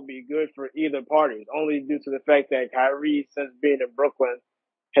if that would be good for either party, only due to the fact that Kyrie, since being in Brooklyn,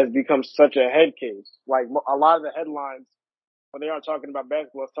 has become such a head case. Like a lot of the headlines when they aren't talking about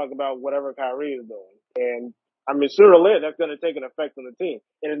basketball, it's talking about whatever Kyrie is doing. And I mean, sooner or later, that's going to take an effect on the team.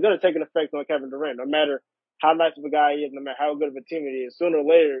 And it's going to take an effect on Kevin Durant. No matter how nice of a guy he is, no matter how good of a team it is, sooner or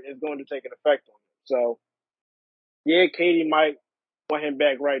later, it's going to take an effect on him. So, yeah, Katie might want him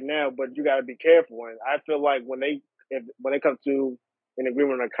back right now, but you got to be careful. And I feel like when they come to an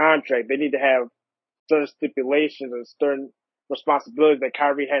agreement on a contract, they need to have certain stipulations and certain responsibilities that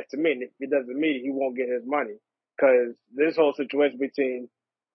Kyrie has to meet. And if he doesn't meet it, he won't get his money. Because this whole situation between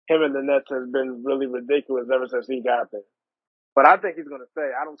him and the Nets has been really ridiculous ever since he got there. But I think he's going to stay.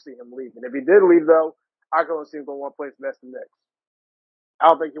 I don't see him leaving. If he did leave, though, I can only see him going one place, and that's the Knicks. I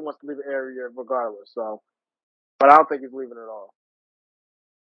don't think he wants to leave the area regardless. So, but I don't think he's leaving at all.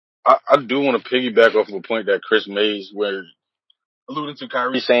 I do want to piggyback off of a point that Chris made where alluding to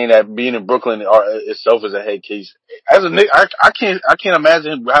Kyrie saying that being in Brooklyn itself is a head case. As a Knick, I can't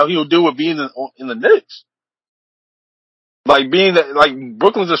imagine how he'll do with being in the Knicks. Like being that, like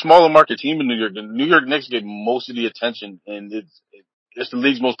Brooklyn's a smaller market team in New York. The New York Knicks get most of the attention, and it's the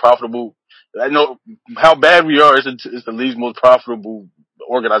league's most profitable. I know how bad we are. It's the league's most profitable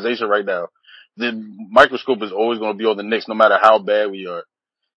organization right now. The microscope is always going to be on the Knicks, no matter how bad we are.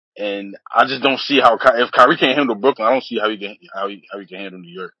 And I just don't see how if Kyrie can't handle Brooklyn, I don't see how he can handle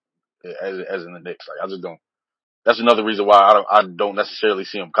New York as in the Knicks. Like I just don't. That's another reason why I don't necessarily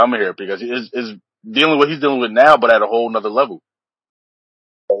see him coming here because is dealing with what he's dealing with now, but at a whole nother level.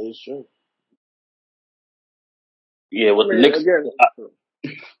 That is true. Yeah, I with the mean, Knicks, again,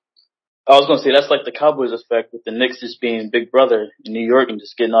 I was gonna say that's like the Cowboys effect with the Knicks just being Big Brother in New York and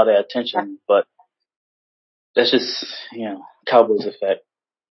just getting all that attention. But that's just Cowboys effect.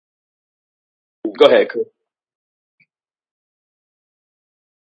 Go ahead, Chris.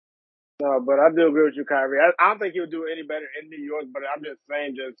 no, but I do agree with you, Kyrie. I don't think he'll do any better in New York, but I'm just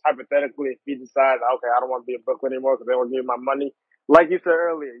saying, just hypothetically, if he decides, okay, I don't want to be in Brooklyn anymore because they won't give me my money. Like you said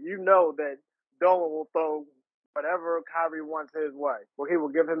earlier, you know that Dolan will throw whatever Kyrie wants his way. Well, he will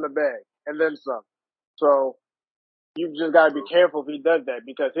give him the bag and then some. So you just got to be careful if he does that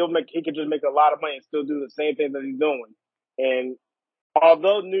because he could just make a lot of money and still do the same thing that he's doing. And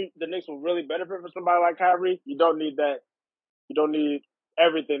although the Knicks will really benefit from somebody like Kyrie, you don't need that. You don't need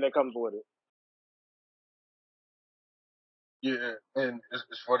everything that comes with it. Yeah, and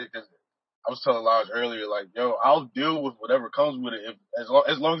it's funny because I was telling Lodge earlier, like, yo, I'll deal with whatever comes with it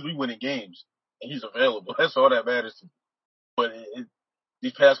as long as we win in games and he's available. That's all that matters to me. But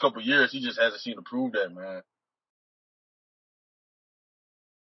these past couple of years, he just hasn't seemed to prove that, man.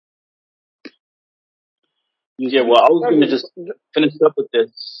 Yeah, well, I was That's gonna just finish up with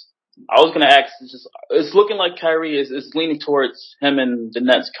this. I was gonna ask. It's looking like Kyrie is leaning towards him and the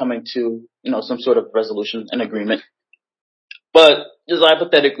Nets coming to some sort of resolution and agreement. But just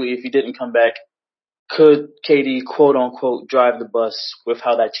hypothetically, if he didn't come back, could KD quote unquote drive the bus with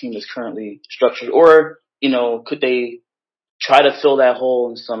how that team is currently structured, or could they try to fill that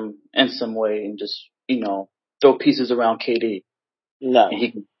hole in some way and just throw pieces around KD No. and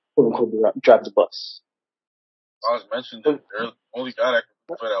he can quote unquote drive the bus? I was mentioned it earlier. Only guy that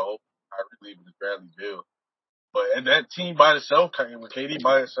can play that whole Kyrie leaving is Bradley Beal. But and that team by itself, with KD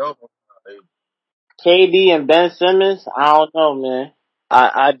by itself, KD and Ben Simmons, I don't know, man.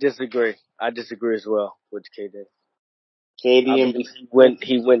 I disagree. I disagree as well with KD. I KD and believe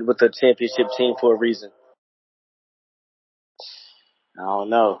he went with a championship team for a reason. I don't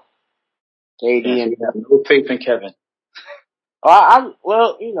know. Yeah, KD so and you have no faith in Kevin.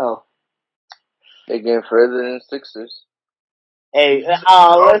 well, you know, They getting further than Sixers. hey,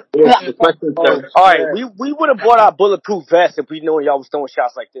 oh, let's Yeah, not the question, go sir. to All right, we would have bought our bulletproof vest if we knew y'all was throwing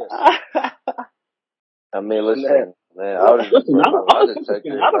shots like this. that. I mean, man. listen, man, I would have just Listen, brought my I'm lie a Sixers fan.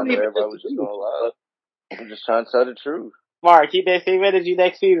 detector I if I don't knew even everybody was just disagree with gonna you, lie. but I'm just trying to tell the truth. Mark, keep that same energy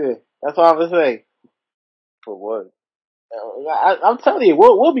next season. That's all I'm gonna say. For what? I'm telling you,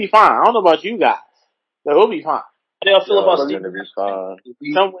 we'll be fine. I don't know about you guys, but we'll be fine. How do y'all feel Y'all about are Steve? gonna be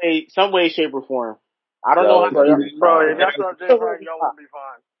fine. Some way, shape, or form. I don't know Y'all how. are gonna be Bro, if fine. y'all still have James Harden, y'all won't be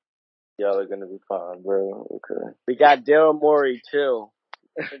fine. Y'all are gonna be fine, bro. Okay. We got Daryl Morey, chill.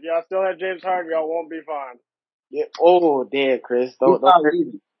 If y'all still have James Harden, y'all won't be fine. Yeah. Oh, damn, Chris. He's Don't not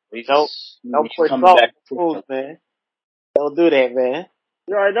leaving. He's don't just, don't he's push coming salt back. on fools, man. Don't do that, man.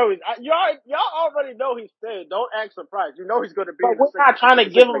 You already know y'all already know he's staying. Don't act surprised. You know he's going to be But in the we're not Sixers trying to the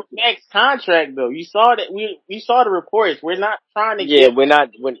give Sixers him a next year. max contract though. You saw that we saw the reports. We're not trying to Yeah, give we're not.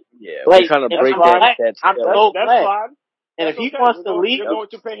 We're like trying to and break I'm that glad. I'm tail. so That's glad. fine. And That's if he okay. wants to leave, You're going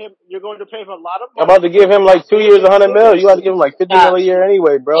to pay him. You're going to pay him a lot of I'm money. about to give him like 2 years, 100 mil. You got to give him like 50 nah, mil a year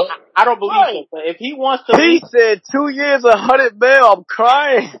anyway, bro. I don't believe so. Right. But if he wants to He leave, said 2 years, 100 mil. I'm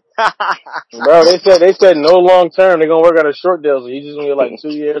crying. Bro, they said no long term. They're gonna work on a short deal, so you just gonna get like 2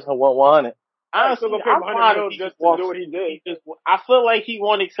 years, 100. Right. Still honestly, gonna pay him I'm 100 fine if mil he just just to walks. do what he did. I feel like he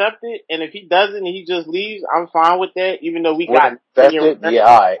won't accept it, and if he doesn't, he just leaves. I'm fine with that, even though we Would got accept 10-year. it? Yeah,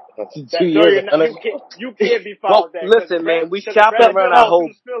 all right. 2 No, years, you're not. 100 You can't be fine Well, with that because listen, man, we if shopping Bradley around Beal our No, whole.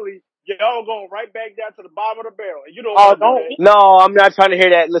 leaves Philly, y'all going right back down to the bottom of the barrel, and you don't oh, want to do don't. that. No, I'm not trying to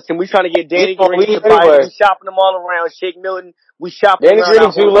hear that. Listen, we trying to get He's Danny gonna Green, leave Tobias. anyway. We shopping them all around. Shake Milton. We shopping Danny around Green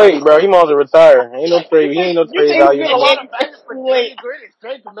our too whole late, house. bro. He might as well retire. Ain't no trade. He ain't no You trade think you value get a anyway. lot of value for Danny Green and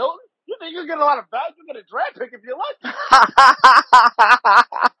Shake Milton? You think you get a lot of value? You get a draft pick if you're lucky.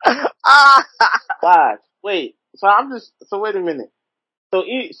 Why? Wait. So wait a minute.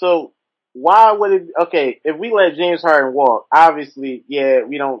 So why would it? Okay, if we let James Harden walk, obviously, yeah,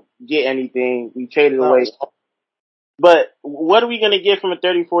 we don't get anything. We traded away. But what are we gonna get from a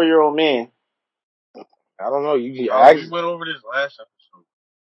 34-year-old man? I don't know. You We ask. went over this last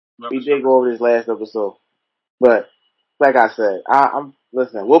episode. We did go over this last episode, but like I said, I'm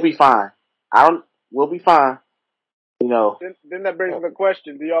listen. We'll be fine. We'll be fine. You know. Then that brings up the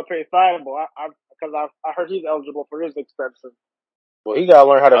question: do y'all pay Thibault? Because I heard he's eligible for his extension. Well, he gotta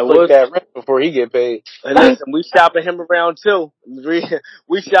learn how to I click was. that rent before he get paid. And listen, we shopping him around too.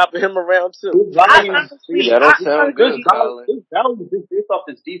 We shopping him around too. His value, That don't his sound his good, value, Colin. his value is based off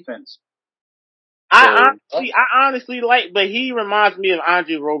his defense. I So honestly like, but he reminds me of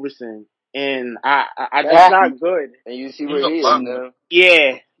Andre Roberson, and I That's just not good. and you see He's where a he is lot. now.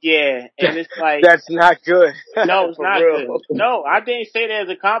 yeah, and it's like That's not good. no, it's For not real. good. No, I didn't say that as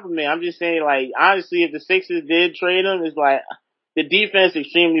a compliment. I'm just saying like honestly, if the Sixers did trade him, it's like the defense is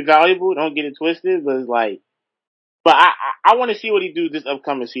extremely valuable. Don't get it twisted, but it's like, but I want to see what he do this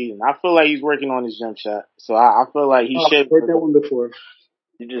upcoming season. I feel like he's working on his jump shot, so I feel like he Oh, should. heard that one before.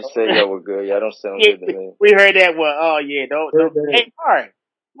 You just say y'all were good. Y'all don't sound Yeah, good to me. we heard that one. Oh yeah, Heard don't. that. Hey,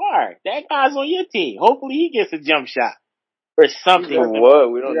 Mark, that guy's on your team. Hopefully he gets a jump shot or For something.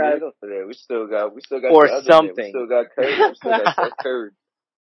 what? We You don't got need him for that. We still got Or the other man. We something. still got Curry. We still got Seth Curry.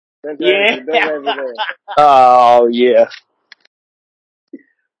 that's Yeah. Andrew. There's Andrew there. Oh yeah.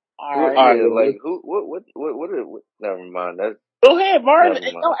 All What? right. Yeah, like who? What? Never mind. That's Go ahead, Mark.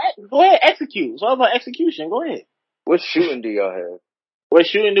 never mind. Go ahead, execute. It's all about execution. Go ahead. What shooting do y'all have? What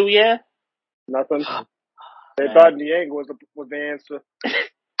shooting do we have? Nothing. They Man. thought Diego was the answer.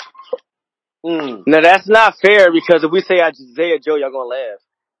 Now that's not fair because if we say Isaiah Joe, y'all gonna laugh.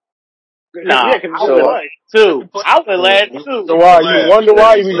 Nah, Yeah, because I it's would So, laugh too. I would laugh too. So why you wonder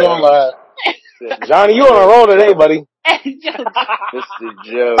why you be going live? Johnny, you on a roll today, buddy. Hey, Joe, Mr.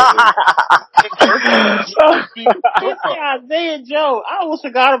 Joe. he said Isaiah Joe. I almost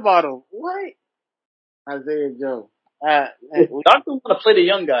forgot about him. What? Isaiah Joe. Man, Doctor want to play the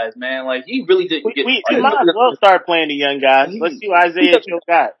young guys, man. Like he really didn't get. we might as well start playing the young guys. Let's see what He Isaiah doesn't. Joe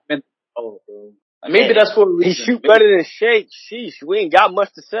got. Oh, bro. Maybe that's for a He reason. shoot Maybe better than Shake. Sheesh, we ain't got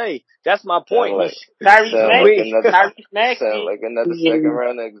much to say. That's my point. Tyrese We Sound Maxey. like another second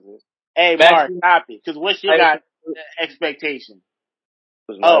round exit. Hey, Mark, Maxey. stop it. Because what's your guys' expectation?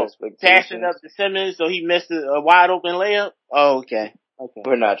 Was my Oh, passing expectations. up to Simmons so he missed a wide open layup? Oh, okay.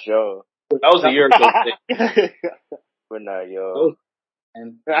 We're not y'all. That was a year ago. We're not y'all.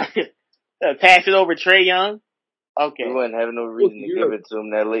 And Pass it over Trae Young? We Okay. wouldn't have no reason to give it to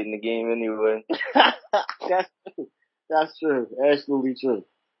him that late in the game anyway. That's true. That's true. Absolutely true.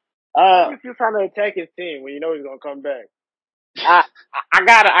 why you keep trying to attack his team when you know he's gonna come back? I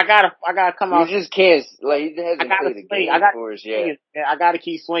gotta come You out. just can't, like, he I hasn't gotta played a swing. game for us yet. I gotta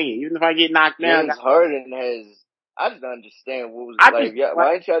keep swinging. Even if I get knocked down, James Harden has, I just don't understand what was, I like, just, yeah,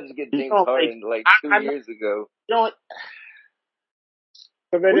 why didn't y'all just get you James know, like, Harden, like, I 2 know, years ago? you know,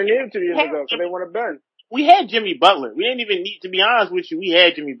 Because they didn't need him 2 we years had ago because they want to bend. we had Jimmy Butler. We didn't even need, to be honest with you, we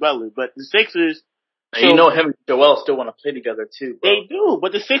had Jimmy Butler. But the Sixers, And you know him and Joel still want to play together too, bro. They do,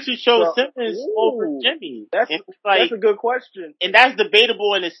 but the Sixers chose So, Simmons over Jimmy. That's and it's like, that's a good question. and that's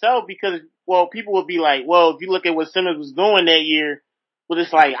debatable in itself because, well, people would be like, well, if you look at what Simmons was doing that year, but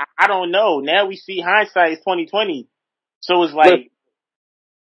it's like, I don't know. Now we see hindsight is 2020. So it's like,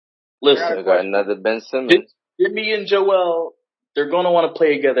 Listen, I got another Ben Simmons. Jimmy and Joel, they're going to want to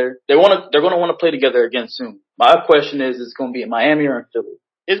play together. They're going to want to play together again soon. My question is it going to be in Miami or in Philly?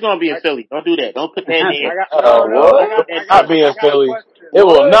 it's going to be in Philly. Don't do that. Don't put that in there. It will not be in Philly. It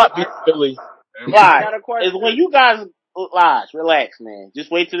will not be Philly. Lodge, is when you guys, Lodge, relax, man.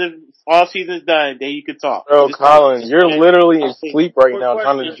 Just wait till the all season's done, then you can talk. Bro, Colin, you're literally in sleep right now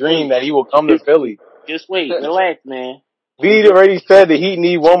trying to dream that he will come to Philly. Just wait, relax, man. Bede already said the Heat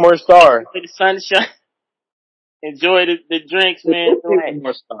need one more star. Enjoy the sunshine. Enjoy the drinks, man. Relax. One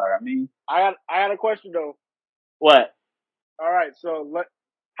more star. I mean, I got a question though. What? All right, so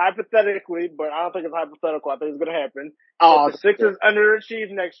hypothetically, but I don't think it's hypothetical. I think it's gonna happen. Oh, If the Sixers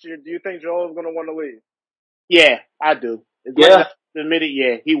underachieve next year, do you think Joel's gonna want to leave? yeah, I do. As much as I admit it,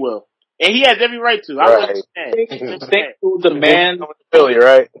 yeah, he will. And he has every right to. I wouldn't be mad. think the man Philly,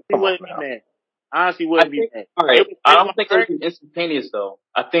 right? He wouldn't be mad. Honestly, wouldn't be mad. All right, I don't think it'll be instantaneous though.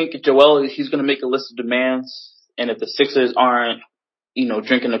 I think Joel, he's going to make a list of demands, and if the Sixers aren't,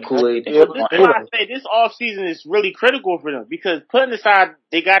 drinking the Kool-Aid, this is why I say this off season is really critical for them because putting aside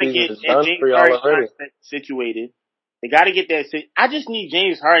they got to get that James Harden contract situated. They got to get that. I just need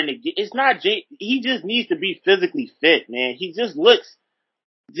James Harden to get. It's not he just needs to be physically fit, man. He just looks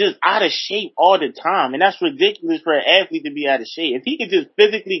just out of shape all the time, and that's ridiculous for an athlete to be out of shape. If he could just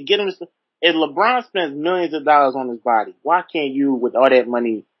physically get him, if LeBron spends millions of dollars on his body, why can't you, with all that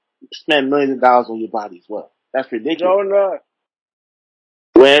money, spend millions of dollars on your body as well? That's ridiculous. Jonah.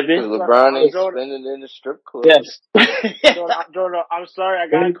 LeBron ain't spending in the strip club. Yes. Jonah, I'm sorry, I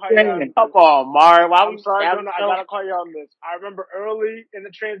gotta call you on this. Come on, Mar. I'm sorry, Jonah, I gotta call you on this. I remember early in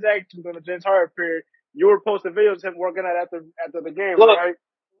the transactions on the James Harden period, you were posting videos of him working out after the game, right?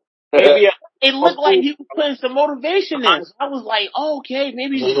 Maybe it looked like he was putting some motivation in. I was like, oh, okay,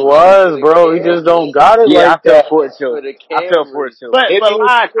 maybe he was, bro. He just don't got it like that. I feel for it too. But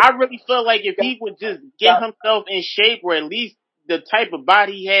Lodge, I really feel like if he would just get himself in shape, or at least the type of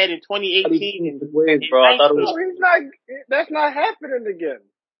body he had in 2018, bro, I thought it was. He's not. That's not happening again.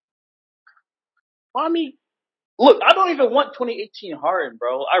 I mean, look, I don't even want 2018 Harden,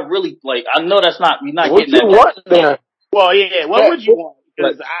 bro. I really I know that's not. You're not what getting you that. Want then? Well, yeah. What would you want?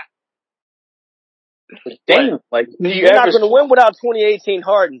 Because damn, you're not going to win without 2018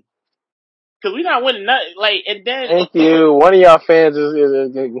 Harden. Because we're not winning nothing. And then thank you. One of y'all fans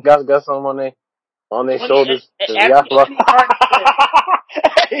got something on their shoulders.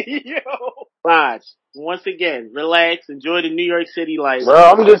 Lodge, once again, relax, enjoy the New York City life. Bro,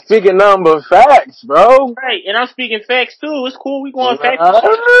 I'm just speaking nothing but facts, bro. Right, and I'm speaking facts too. It's cool. We going facts. I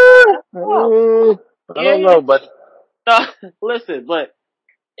don't know, but listen, but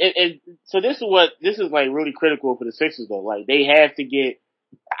so this is like really critical for the Sixers though. Like they have to get.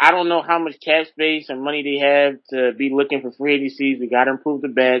 I don't know how much cap space and money they have to be looking for free agencies. We got to improve the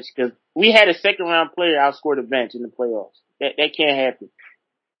bench because we had a second round player outscore the bench in the playoffs. That can't happen.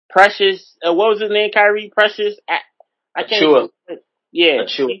 Precious, what was his name? Kyrie Precious. I can't. Yeah.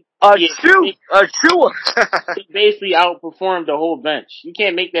 Achua. He basically outperformed the whole bench. You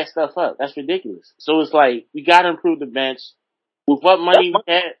can't make that stuff up. That's ridiculous. So it's like we got to improve the bench with what money we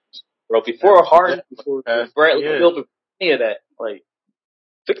had. Bro, before Harden, before Bradley Beal, any of that,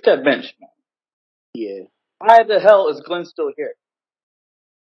 fix that bench, man. Yeah. Why the hell is Glenn still here?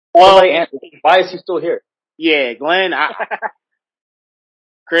 Well, why is he still here? Yeah, Glenn,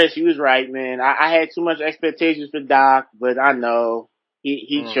 Chris, you was right, man. I had too much expectations for Doc, but I know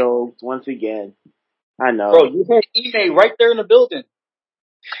he choked once again. I know. Bro, you had Ime right there in the building.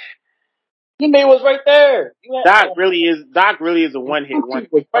 Ime was right there. Doc really is a one-hit wonder.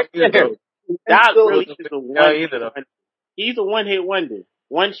 Right there. Doc really is a one-hit wonder. He's a one-hit wonder.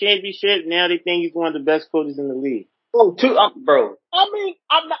 One championship, now they think he's one of the best coaches in the league. Oh, bro. I mean,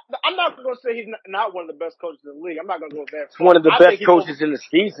 I'm not going to say he's not one of the best coaches in the league. I'm not going to go that far. One of the best coaches in the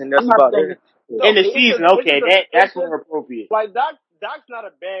season. That's about it. In the season, okay, that's more appropriate. Like Doc's not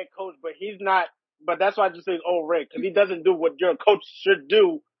a bad coach, but he's not. But that's why I just say he's overrated because he doesn't do what your coach should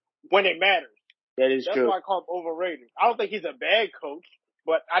do when it matters. That's true. That's why I call him overrated. I don't think he's a bad coach,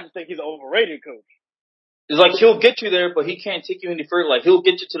 but I just think he's an overrated coach. It's like he'll get you there, but he can't take you any further. Like he'll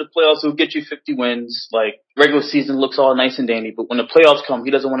get you to the playoffs, he'll get you 50 wins. Like regular season looks all nice and dandy, but when the playoffs come,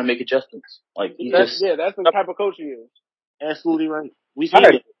 he doesn't want to make adjustments. Like that's the type of coach he is. Absolutely right. We see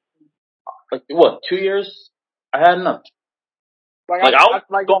it. Like what? 2 years? I had enough. Like I was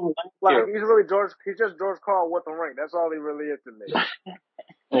like going last year. he's really George. He's just George Carl with a ring. That's all he really is to me.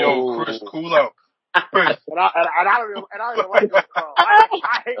 Yo, Chris, cool out. Chris. And I don't even like George Carl. I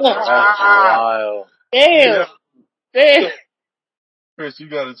hate George That's Carl. wild. Damn, damn. Chris, you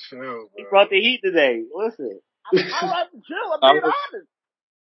gotta chill, bro. He brought the heat today. Listen, I don't have to chill. I'm being honest.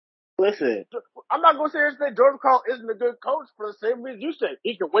 listen. I'm not gonna say George Carl isn't a good coach for the same reason you said.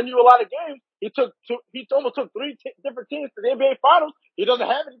 He can win you a lot of games. He almost took three different teams to the NBA Finals. He doesn't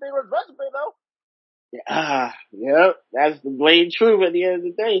have anything on his resume though. Yep, that's the blatant truth at the end of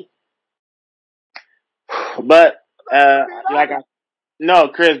the day. But no,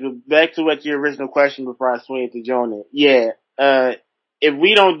 Chris. But back to what your original question before I swing it to Jonah. Yeah, if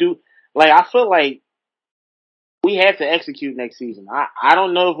we don't do I feel like we have to execute next season. I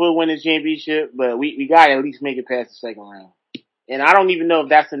don't know if we'll win the championship, but we gotta at least make it past the second round. And I don't even know if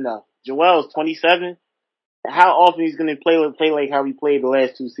that's enough. Joel's 27. How often he's gonna play like how he played the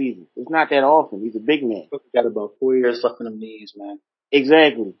last two seasons? It's not that often. He's a big man. Got about 4 years left in them knees, man.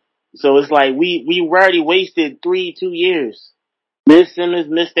 Exactly. So it's like we already wasted 2 years. Ben Simmons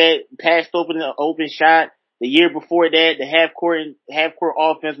missed that passed open shot. The year before that, the half court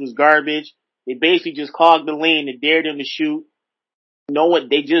offense was garbage. They basically just clogged the lane and dared them to shoot. You know what?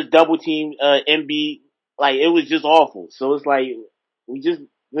 They just double teamed Embiid. Like it was just awful. So it's like we just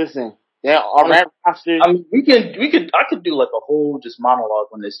listen. Our roster. I mean, I could do like a whole just monologue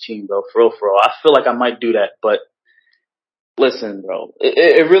on this team, bro. For real. I feel like I might do that, but listen, bro.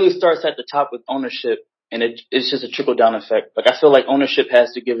 It really starts at the top with ownership, and it's just a trickle down effect. Like I feel like ownership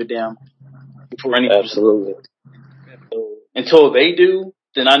has to give a damn before anything. Absolutely. So, until they do,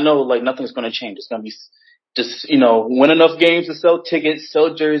 then I know like nothing's gonna change. It's gonna be just win enough games to sell tickets,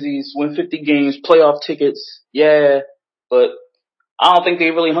 sell jerseys, win 50 games, playoff tickets. Yeah, but I don't think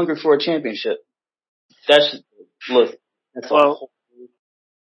they're really hungry for a championship. That's a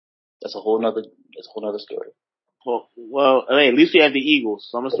whole nother story. Well, hey, at least we have the Eagles.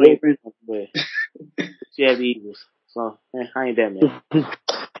 So I'm gonna swing it way. At least we have the Eagles. So I ain't that man.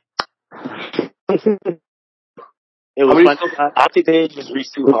 It was funny. I think they just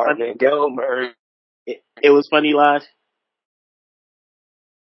reached too hard, man. Go Murray. It was funny, Lodge.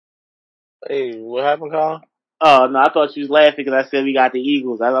 Hey, what happened, Colin? Oh no, I thought you was laughing because I said we got the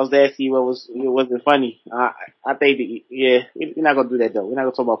Eagles. I was asking you what wasn't funny. I think we're not gonna do that though. We're not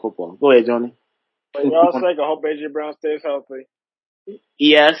gonna talk about football. Go ahead, Johnny. For y'all's sake, I hope AJ Brown stays healthy.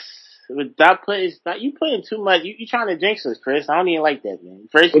 Yes, but you putting too much. You trying to jinx us, Chris. I don't even like that, man.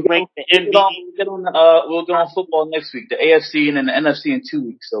 First you bring the MVP. We'll get on football next week. The AFC and then the NFC in 2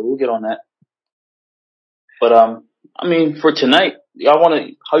 weeks. So we'll get on that. But I mean, for tonight,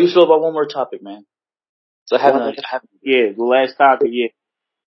 how you feel about one more topic, man? So the last topic, yeah.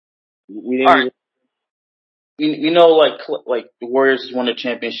 We didn't even. We know like the Warriors just won the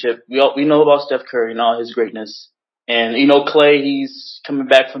championship. We know about Steph Curry and all his greatness, and Clay, he's coming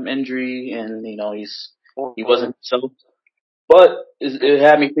back from injury, and he wasn't himself. But it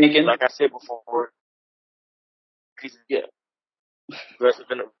had me thinking, like I said before, yeah,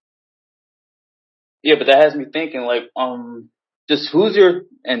 but that has me thinking like just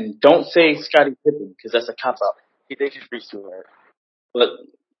and don't say Scottie Pippen because that's a cop out. They just reached too hard. But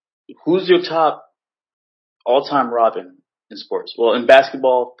who's your top all-time Robin in sports? Well, in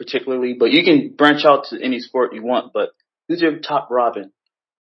basketball particularly, but you can branch out to any sport you want. But who's your top Robin?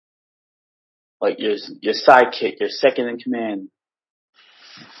 Like your sidekick, your second in command.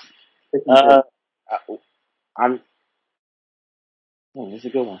 That's a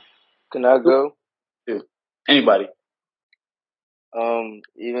good one. Can I go? Anybody.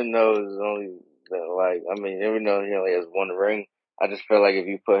 Even though it's only even though he only has one ring, I just feel like if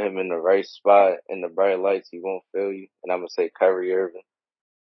you put him in the right spot in the bright lights, he won't fail you. And I'm gonna say Kyrie Irving.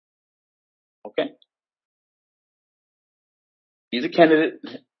 Okay. He's a candidate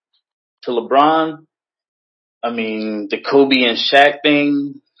to LeBron. I mean, the Kobe and Shaq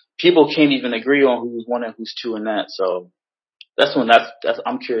thing, people can't even agree on who's one and who's two in that. So that's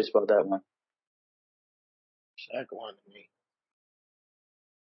I'm curious about that one. Shaq won to me.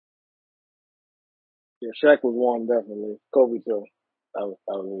 Yeah, Shaq was one definitely. Kobe too.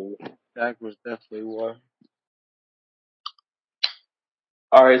 Shaq was definitely one.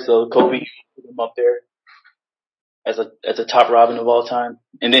 All right, so Kobe, you put him up there as a top Robin of all time,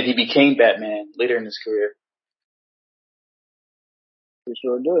 and then he became Batman later in his career. He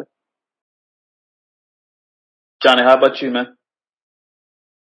sure did. Johnny, how about you, man?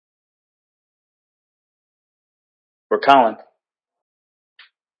 Or Colin?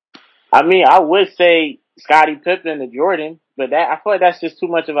 I mean, I would say Scottie Pippen or Jordan, but I feel like that's just too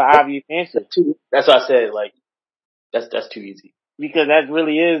much of an obvious answer. That's what I said. Like, that's too easy. because that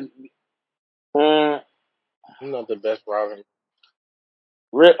really is. He's not the best Robin.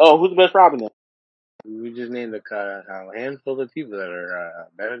 Who's the best Robin then? We just named a handful of people that are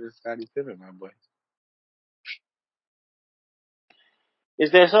better than Scottie Pippen, my boy.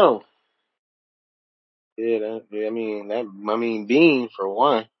 Is that so? Yeah, I mean, Bean for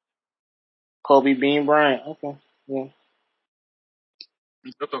one. Kobe Bean Bryant. Okay. Yeah.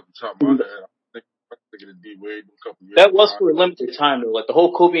 That's off the top of my head. I'm thinking of D Wade a couple years That was behind. for a limited time though. Like the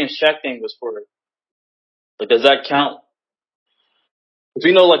whole Kobe and Shaq thing was for. Like, does that count? Because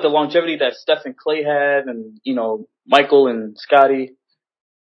we know like the longevity that Steph and Clay had, and Michael and Scotty.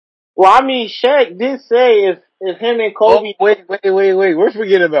 Well, I mean, Shaq did say if him and Oh, Kobe. wait. We're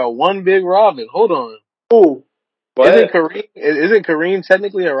forgetting about one big Robin. Hold on. Who? Isn't But Kareem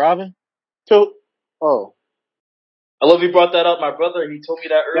technically a Robin? So, oh, I love you brought that up. My brother, he told me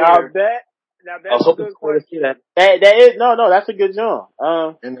that Now earlier. that I was that's a hoping good for to see question. that that is no, that's a good job.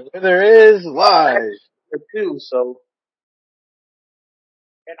 And the winner is live. too. So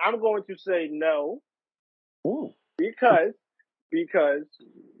And I'm going to say no Ooh, because that's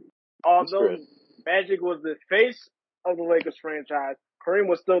although good. Magic was the face of the Lakers franchise, Kareem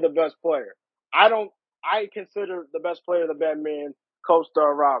was still the best player. I consider the best player the Batman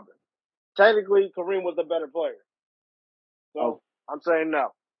co-star Robin. Technically, Kareem was the better player. So Oh, I'm saying no.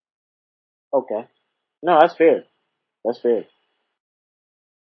 okay. No, that's fair. That's fair.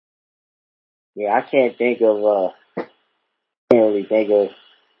 Yeah, I can't think of. Can't really think of.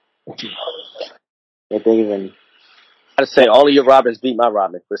 Can't think of any. I gotta say, all of your Robins beat my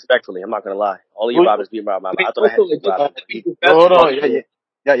Robin. Respectfully, I'm not gonna lie. All of your Who- Robins beat my Robin. I mean, I thought I had also two like just Robins. people's Hold basketball. on.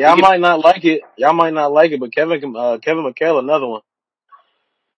 Yeah. Y'all might not like it. But Kevin McHale, another one.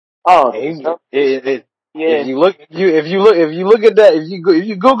 Oh, And yeah. if you look at that, if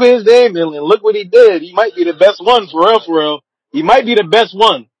you Google his name and look what he did, he might be the best one for real. He might be the best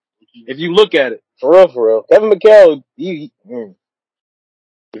one if you look at it for real. Kevin McHale, if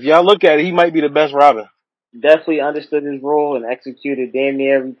y'all look at it, he might be the best Robin. Definitely understood his role and executed damn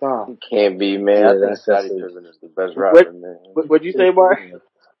near every time. Can't be, man. Yeah, I think that's Scottie it. Pippen is the best What Robin, man. what'd you say, Bar?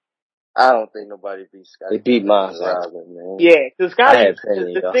 I don't think nobody beats They Scottie beat Pippen mine. as a Robin, man. Yeah, because I Scotty, had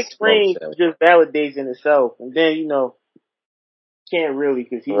plenty the of six smoke rings show. just validates in itself, and then can't really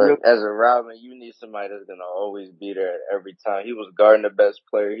because he really. But as a Robin, you need somebody that's gonna always be there every time. He was guarding the best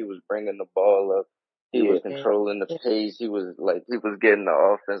player. He was bringing the ball up. He Yeah, was controlling the pace. He was getting the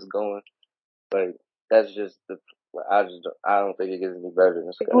offense going. Like that's just I don't think it gets any better than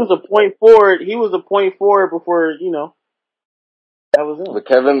he Scottie was a Pippen. point forward. He was a point forward before that was him. But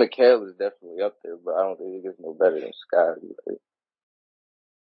Kevin McHale is definitely up there, but I don't think it gets no better than Scottie. Like,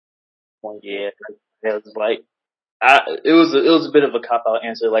 Point Yeah, it was like it was a bit of a cop out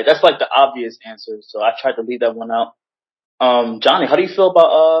answer. Like that's like the obvious answer. So I tried to leave that one out. Johnny, how do you feel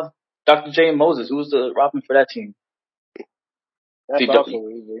about Dr. J and Moses? Who was the Robin for that team? That's also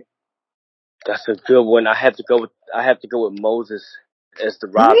easy. That's a good one. I have to go with Moses as the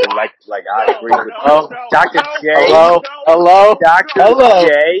Robin. Like I agree with Dr. J. Dr.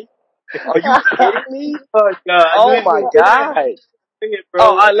 J. Are you kidding me? Oh God, I knew Oh he my was God. it,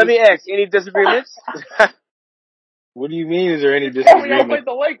 Oh, bro. let me ask. Any disagreements? What do you mean? Is there any Before we outplayed disagreement?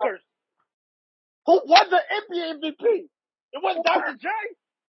 the Lakers, who won the NBA MVP? It wasn't Dr. J.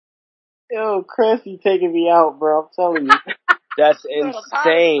 Yo, Chris, you taking me out, bro. I'm telling you. That's You're a pile of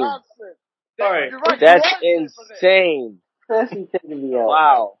insane. nonsense. All right. You're right. That's You are safe for that. insane. Chris, you taking me out.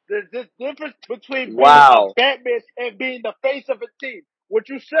 Wow. There's this difference between being a Wow. Batman and being the face of a team. What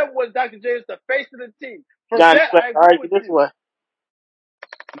you said was Dr. J is the face of the team. For Johnny, that, you had I to agree argue with this you. one.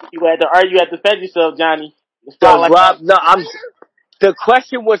 You had to argue. You had to defend yourself, Johnny. The The spotlight. the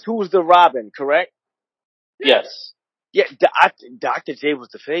question was who's the Robin, correct? Yes. Yeah, Dr. J was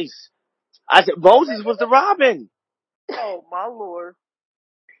the face. I said Moses was the Robin. Oh my lord!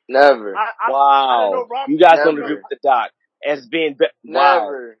 never, I didn't know Wow. Rob. You guys don't agree never, with the doc as being, wow.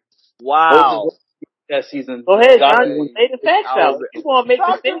 never. Moses Wow. won that season. Go ahead, God, Johnny. won. Like Say the facts I'll, out. You gonna make the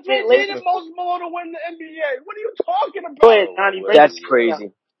Dr. J statement later? needed Moses Malone to win the NBA. What are you talking Go about? ahead, no Johnny. Bring the that's way, facts out. yo.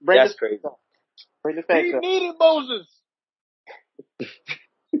 crazy. Bring the That's facts crazy. out. Bring the facts He out. needed Moses.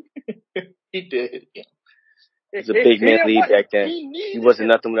 He did. Yeah. He was a big He man didn't lead want. back then. He He needed wasn't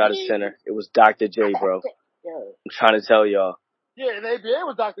him. nothing without a center. It was Dr. J, bro. Yeah. I'm trying to tell y'all. Yeah, the NBA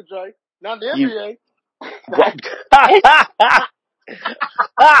was Dr. J. Not the You, NBA. what?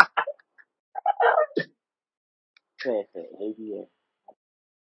 ABA.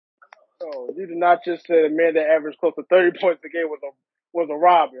 Oh, you did not just say the man that averaged close to 30 points a game was a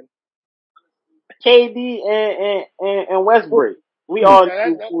Robin. KD and Westbrook. We all Yeah,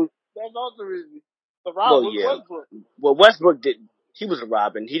 knew who. that's also easy. The Robin Well, was yeah. Westbrook. Well, Westbrook did. he was a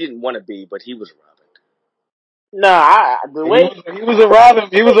Robin. He didn't want to be, but he was a Robin. Nah, the He way was, he was a Robin.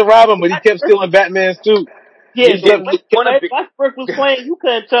 He was a Robin, but he kept stealing Batman's suit. yeah, He the didn't way want to be. Westbrook was playing, you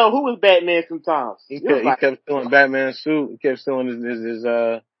couldn't tell who was Batman sometimes. It was He like kept stealing Batman's suit. He kept stealing his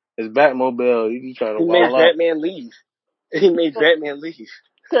Batmobile. He tried to He made wild out. Batman leave. He made Batman leave. you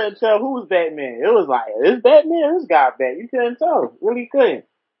couldn't tell who was Batman. It was like, this Batman, this guy Batman. You couldn't tell. Really couldn't.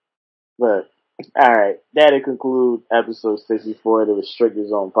 But alright, that'll conclude episode 64 of the Restricted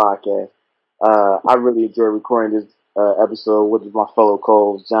Zone podcast. I really enjoyed recording this episode with my fellow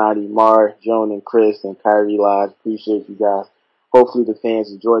co-hosts, Johnny, Mar, Joan, and Chris, and Kyrie Lodge. Appreciate you guys. Hopefully the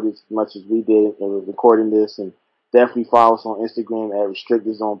fans enjoyed this as much as we did in recording this. And definitely follow us on Instagram at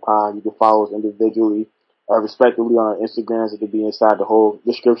Restricted Zone Pod. You can follow us individually, respectively on our Instagrams. It could be inside the whole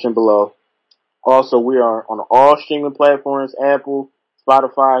description below. Also, we are on all streaming platforms, Apple,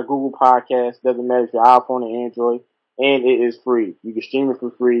 Spotify, Google Podcasts. Doesn't matter if you're iPhone or Android. And it is free. You can stream it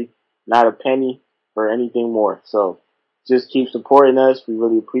for free. Not a penny or anything more. So just keep supporting us. We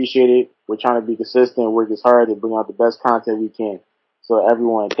really appreciate it. We're trying to be consistent and work as hard to bring out the best content we can. So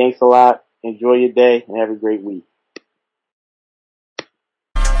everyone, thanks a lot. Enjoy your day and have a great week.